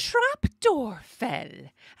a trapdoor fell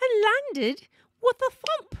and landed with a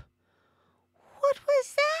thump. "What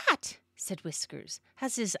was that?" said Whiskers,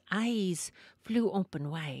 as his eyes flew open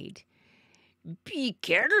wide. "Be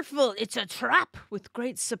careful, it's a trap!" with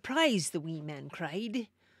great surprise the wee man cried.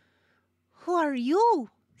 "Who are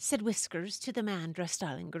you?" said Whiskers to the man dressed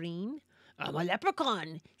all in green. "I'm a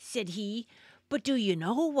leprechaun," said he, "but do you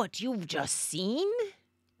know what you've just seen?"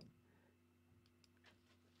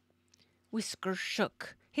 Whiskers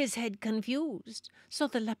shook, his head confused, so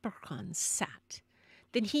the leprechaun sat.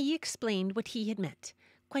 Then he explained what he had meant,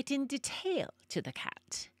 quite in detail, to the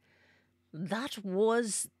cat. That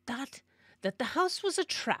the house was a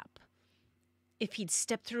trap. If he'd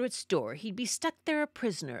stepped through its door, he'd be stuck there a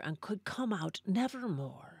prisoner and could come out never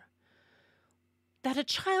more. That a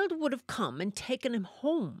child would have come and taken him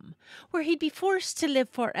home, where he'd be forced to live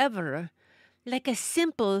forever, like a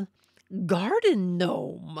simple garden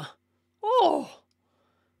gnome. Oh!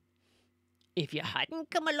 If you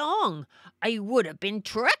hadn't come along, I would have been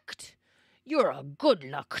tricked. You're a good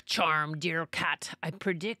luck charm, dear cat, I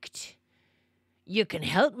predict. You can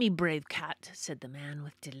help me, brave cat, said the man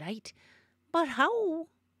with delight. But how?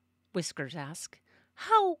 Whiskers asked.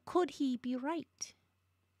 How could he be right?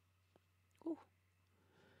 Oh.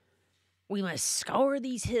 We must scour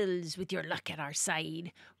these hills with your luck at our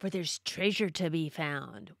side, for there's treasure to be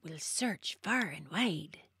found. We'll search far and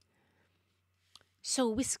wide. So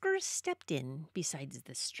Whiskers stepped in beside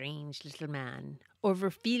the strange little man,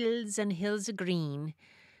 over fields and hills of green.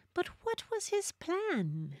 But what was his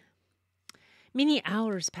plan? Many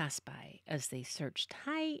hours passed by as they searched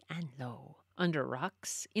high and low, under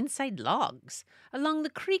rocks, inside logs, along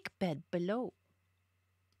the creek bed below.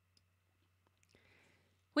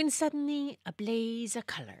 When suddenly a blaze of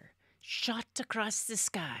colour shot across the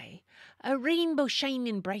sky, a rainbow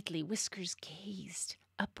shining brightly, Whiskers gazed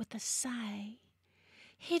up with a sigh.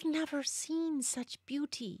 He'd never seen such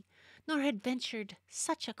beauty, nor had ventured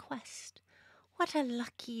such a quest. What a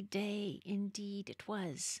lucky day indeed it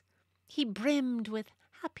was. He brimmed with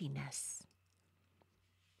happiness.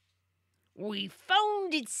 We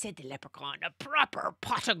found it, said the leprechaun, a proper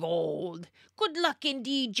pot of gold. Good luck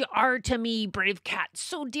indeed you are to me, brave cat,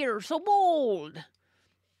 so dear, so bold.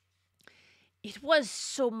 It was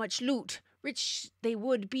so much loot, rich they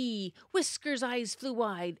would be. Whiskers' eyes flew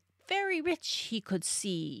wide, very rich he could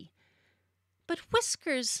see. But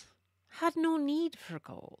Whiskers had no need for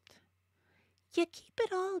gold. Ye keep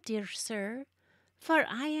it all, dear sir, for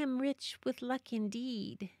I am rich with luck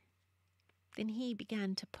indeed. Then he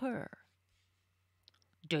began to purr.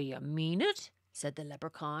 Do you mean it? Said the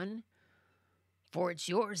leprechaun. For it's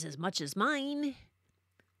yours as much as mine.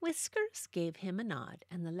 Whiskers gave him a nod,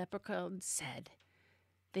 and the leprechaun said,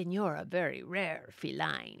 Then you're a very rare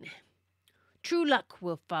feline. True luck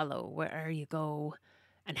will follow where'er you go,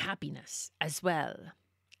 and happiness as well.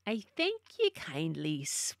 I thank ye kindly,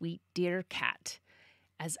 sweet dear cat,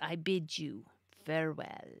 as I bid you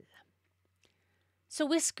farewell. So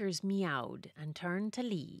Whiskers meowed and turned to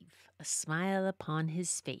leave, a smile upon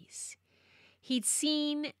his face. He'd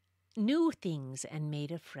seen new things and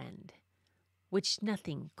made a friend, which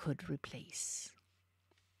nothing could replace.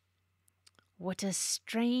 What a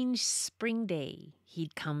strange spring day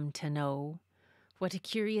he'd come to know, what a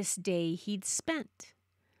curious day he'd spent.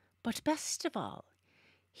 But best of all,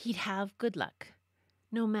 he'd have good luck,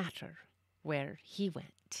 no matter where he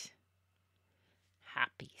went.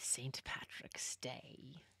 Happy St. Patrick's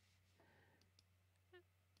Day.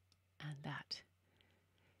 And that.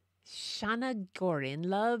 Shenanigans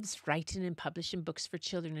loves writing and publishing books for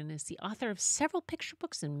children and is the author of several picture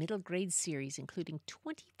books and middle grade series, including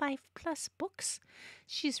 25 plus books.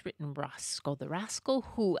 She's written Roscoe the Rascal,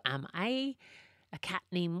 Who Am I? A Cat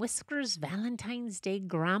Named Whiskers, Valentine's Day,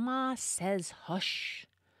 Grandma Says Hush.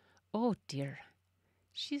 Oh dear.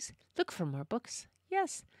 Look for more books.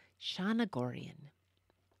 Yes, Shenanigans.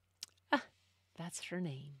 That's her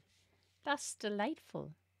name. That's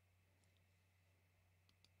delightful.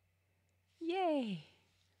 Yay.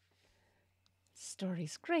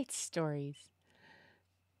 Stories, great stories.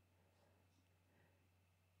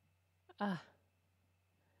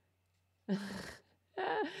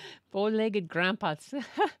 Bow-legged grandpas.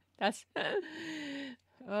 That's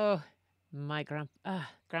oh, my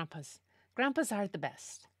grandpas. Grandpas are the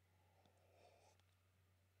best.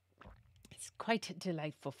 It's quite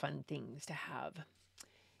delightful, fun things to have.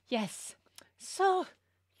 Yes. So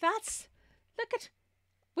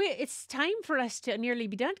it's time for us to nearly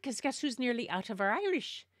be done, because guess who's nearly out of our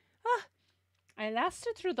Irish? I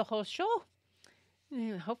lasted through the whole show.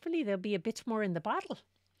 Hopefully there'll be a bit more in the bottle.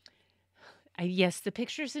 Yes, the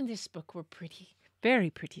pictures in this book were pretty, very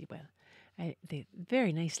pretty well. They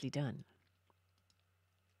very nicely done.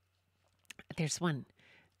 There's one.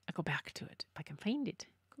 I'll go back to it if I can find it.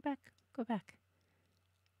 Go back. Go back.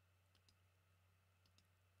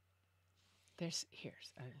 I'll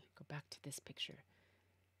go back to this picture.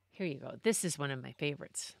 Here you go. This is one of my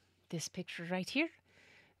favorites. This picture right here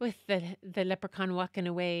with the leprechaun walking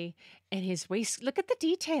away and his waist. Look at the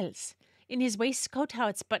details in his waistcoat, how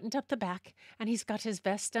it's buttoned up the back, and he's got his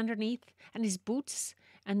vest underneath and his boots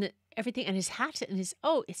and everything and his hat and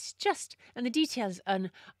it's just, and the details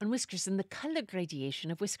on Whiskers and the color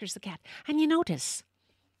gradation of Whiskers the cat. And you notice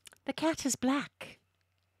the cat is black.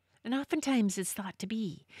 And oftentimes it's thought to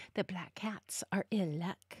be that black cats are ill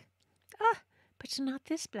luck. But not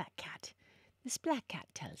this black cat. This black cat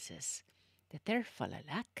tells us that they're full of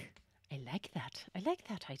luck. I like that. I like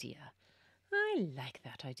that idea. I like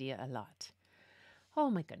that idea a lot.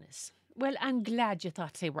 Oh my goodness. Well, I'm glad you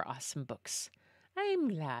thought they were awesome books. I'm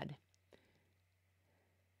glad.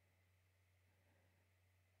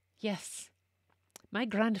 Yes. My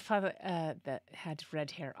grandfather that had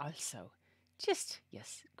red hair also.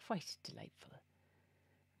 Yes, quite delightful.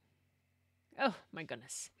 Oh, my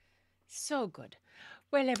goodness. So good.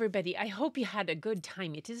 Well, everybody, I hope you had a good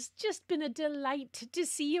time. It has just been a delight to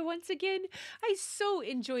see you once again. I so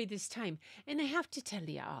enjoy this time. And I have to tell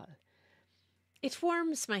you all, it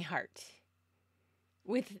warms my heart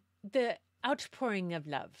with the outpouring of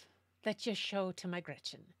love that you show to my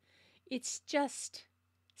Gretchen. It's just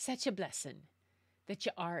such a blessing that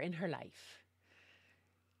you are in her life.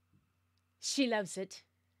 She loves it.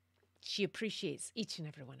 She appreciates each and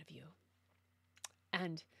every one of you.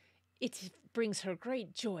 And it brings her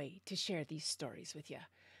great joy to share these stories with you.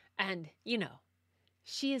 And,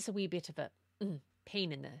 she is a wee bit of a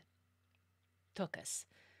pain in the tuchus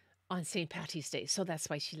on St. Patty's Day. So that's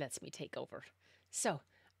why she lets me take over. So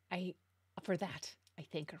for that, I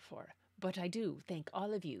thank her for. But I do thank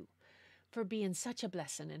all of you for being such a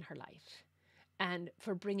blessing in her life and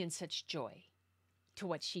for bringing such joy to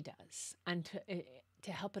what she does and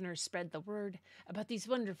to helping her spread the word about these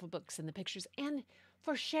wonderful books and the pictures and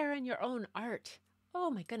for sharing your own art. Oh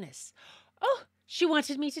my goodness. Oh, she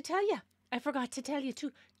wanted me to tell you. I forgot to tell you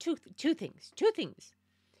two things.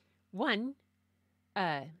 One,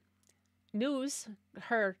 news,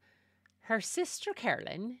 her sister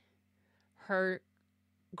Carolyn, her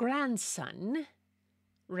grandson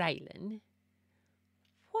Rylan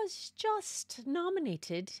was just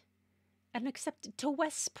nominated and accepted to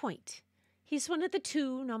West Point. He's one of the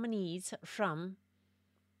 2 nominees from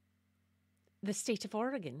the state of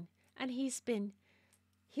Oregon. And he's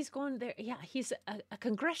going there. Yeah, he's a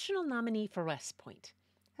congressional nominee for West Point.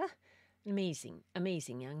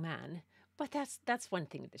 Amazing young man. But that's one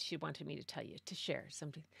thing that she wanted me to tell you, to share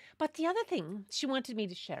something. But the other thing she wanted me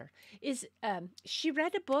to share is she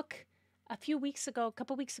read a book a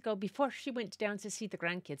couple weeks ago, before she went down to see the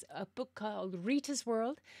grandkids, a book called Rita's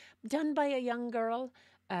World, done by a young girl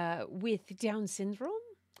with Down syndrome.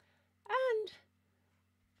 And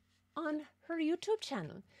on her YouTube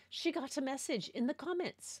channel, she got a message in the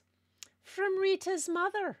comments from Rita's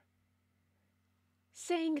mother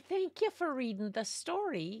saying, thank you for reading the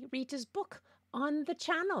story, Rita's book, on the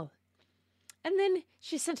channel. And then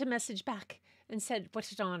she sent a message back and said what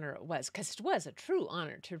an honor it was, because it was a true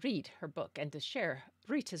honor to read her book and to share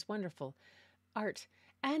Rita's wonderful art.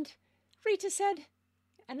 And Rita said,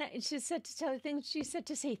 and she said to tell things, she said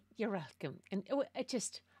to say, you're welcome. And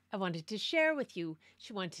I wanted to share with you,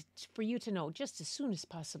 she wanted for you to know just as soon as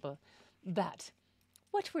possible that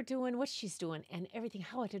what we're doing, what she's doing, and everything,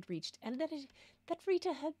 how it had reached, and that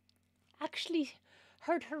Rita had actually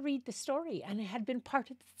heard her read the story and had been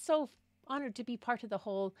so honored to be part of the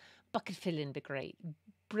whole bucket filling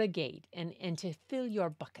brigade and to fill your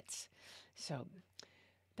buckets. So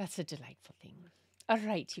that's a delightful thing. All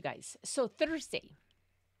right, you guys. So Thursday,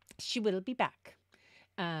 she will be back,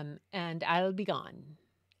 and I'll be gone,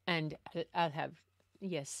 and I'll have,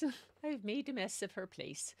 yes, I've made a mess of her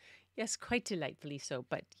place. Yes, quite delightfully so,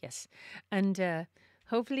 but yes. And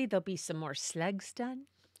hopefully there'll be some more slugs done.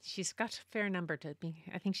 She's got a fair number to me.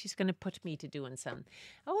 I think she's going to put me to doing some.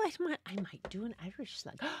 Oh, I might do an Irish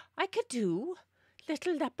slug. I could do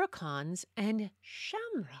little leprechauns and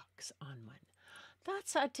shamrocks on one.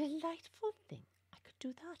 That's a delightful thing. I could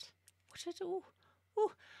do that. What should I do?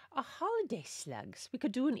 Oh, a holiday slugs. We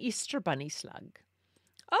could do an Easter bunny slug.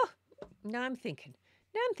 Oh, now I'm thinking.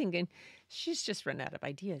 She's just run out of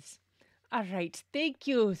ideas. All right. Thank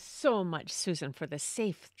you so much, Susan, for the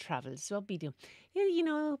safe travels. We'll be doing, in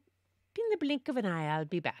the blink of an eye, I'll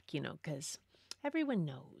be back, because everyone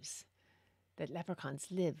knows that leprechauns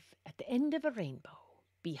live at the end of a rainbow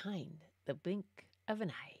behind the blink of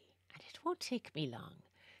an eye. And it won't take me long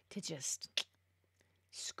to just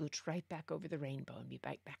scoot right back over the rainbow and be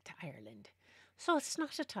back to Ireland. So it's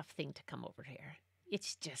not a tough thing to come over here.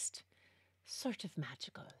 It's just sort of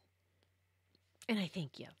magical. And I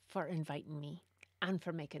thank you for inviting me and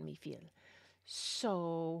for making me feel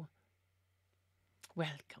so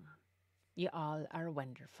welcome. You all are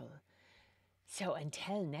wonderful. So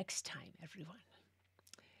until next time, everyone,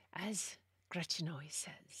 as Gretchen always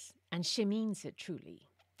says, and she means it truly,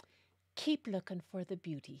 keep looking for the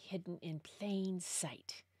beauty hidden in plain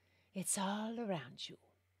sight. It's all around you.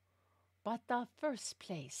 But the first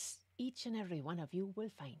place each and every one of you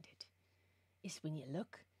will find it is when you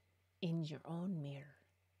look in your own mirror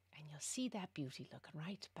and you'll see that beauty looking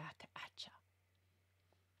right back at you.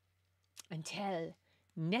 Until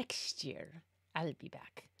next year, I'll be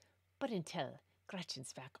back. But until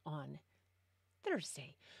Gretchen's back on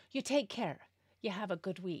Thursday, you take care, you have a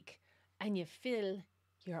good week, and you fill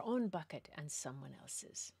your own bucket and someone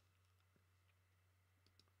else's.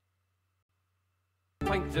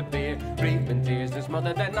 Pint of beer, reaping tears, his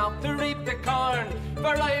mother then out to reap the corn.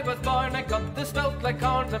 For I was born, I cut the stout like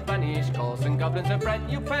corns of banish, causing goblins a brand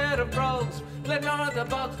new pair of brogues. Let all the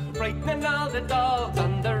bugs, frightening all the dogs.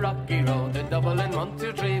 On the rocky road, the Dublin 1,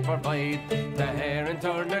 2, 3, 4, 5. The hare and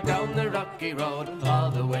turner down the rocky road,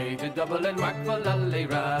 all the way to Dublin,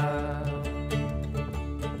 Macfallallyra.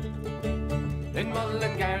 In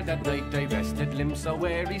Mullingar that night I rested, limbs so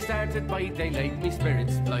weary, started by daylight, me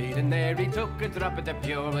spirits flight, and there he took a drop of the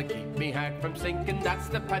pure, will keep me heart from sinking, that's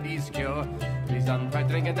the paddy's cure. He's on for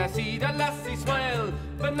drinking to see the lassie smile,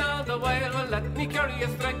 but now the while will let me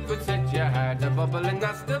curious thread could set your heart a bubble, and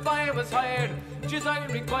that's the boy was hired. Just I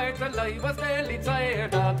required till I was nearly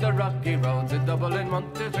tired of the rocky roads of Dublin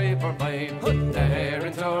 1, 2, 3, 4, 5. Put the hare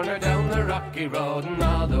and turner down the rocky road, and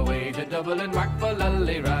all the way to Dublin,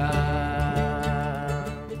 Macfallallyra.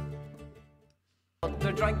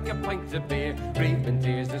 Mother drank a pint of beer, reaping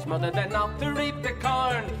tears, his mother then out to reap the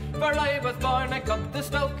corn. For I was born, I cut the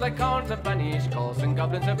stout like corns of banish, causing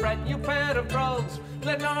goblins a brand new pair of brogues.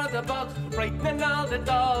 Let all the bugs, frightening all the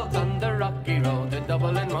dogs. On the rocky road, the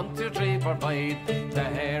Dublin 1, 2, 3, 4, 5. The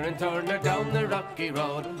hare and turner down the rocky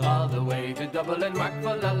road, all the way to Dublin,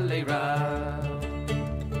 Macfallallyra.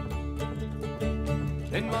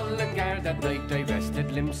 In Mullingar that night I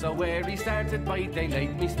rested, limbs so weary, started by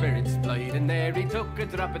daylight, me spirits flight, and there he took a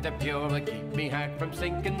drop of the pure, will keep me heart from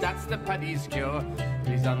sinking, that's the paddy's cure.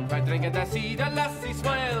 He's on for drinking to see the lassie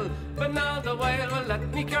smile, but now the while will let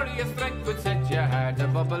me curious thread could set your heart a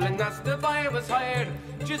bubble, and that's the boy was hired.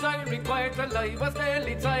 Just I required till I was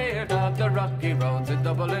nearly tired of the rocky roads of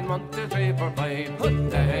Dublin 1, 2, 3, 4, 5.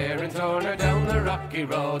 Put the hare and turner down the rocky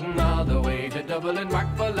road, and all the way to Dublin,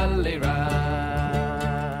 Macfallallyra.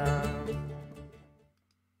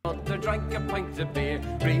 Mother drank a pint of beer,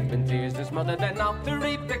 reaping tears, his mother then out to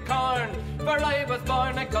reap the corn. For I was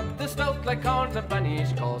born, I cut the stout like corns of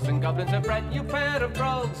banish, causing goblins a brand new pair of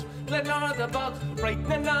brogues. Let all the bugs,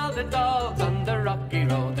 frightening all the dogs. On the rocky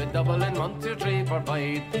road, the Dublin 1, 2, 3, 4,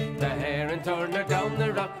 5. The hare and turner down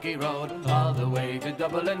the rocky road, all the way to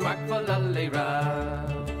Dublin,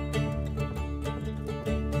 Macfallallyra.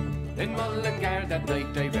 In Mullingar that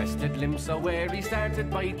night I rested, limbs so weary, started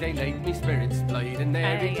by daylight, me spirits flight, and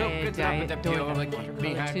there he took a drop of the pure, will keep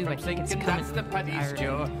me heart from sinking, that's the paddy's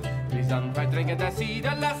cure. He's on for drinking to see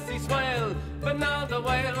the lassie smile, but now the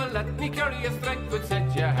while will let me curious thread could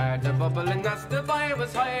set your heart a bubble, and that's the boy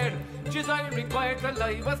was hired. Just I required till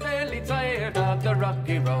I was nearly tired of the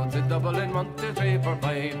rocky roads of Dublin 1, 2, 3, 4,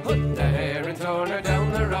 5. Put the hare and turner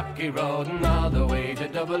down the rocky road, and all the way to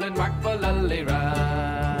Dublin,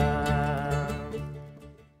 Macfallallyra.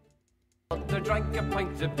 Mother drank a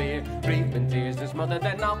pint of beer, reaping tears, his mother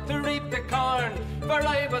then out to reap the corn. For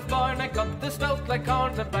I was born, I cut the stout like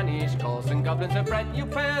corns of banish, causing goblins a brand new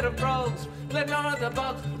pair of brogues. Let all the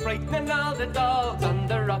bugs, frightening all the dogs. On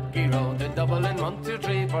the rocky road, the Dublin 1, 2,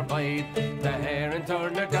 3, 4, 5. The hare and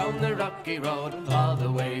turner down the rocky road, all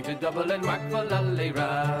the way to Dublin,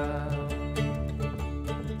 Macfallallyra.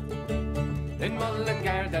 In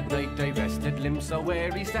Mullingar that night I rested, limbs so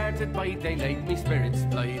weary, started by daylight, me spirits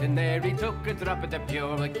flight, and there he took a drop of the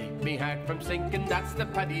pure, will keep me heart from sinking, that's the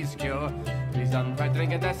paddy's cure. He's on for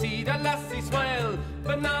drinking to see the lassie smile,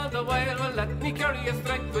 but now the while will let me curious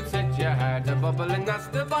thread could set your heart a bubble, and that's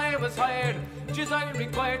the boy was hired. Just I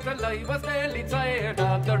required till I was nearly tired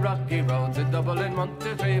of the rocky roads of Dublin 1,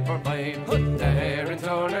 2, 3, 4, 5. Put the hare and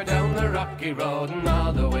turner down the rocky road, and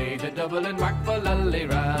all the way to Dublin,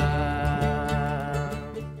 Macfallallyra.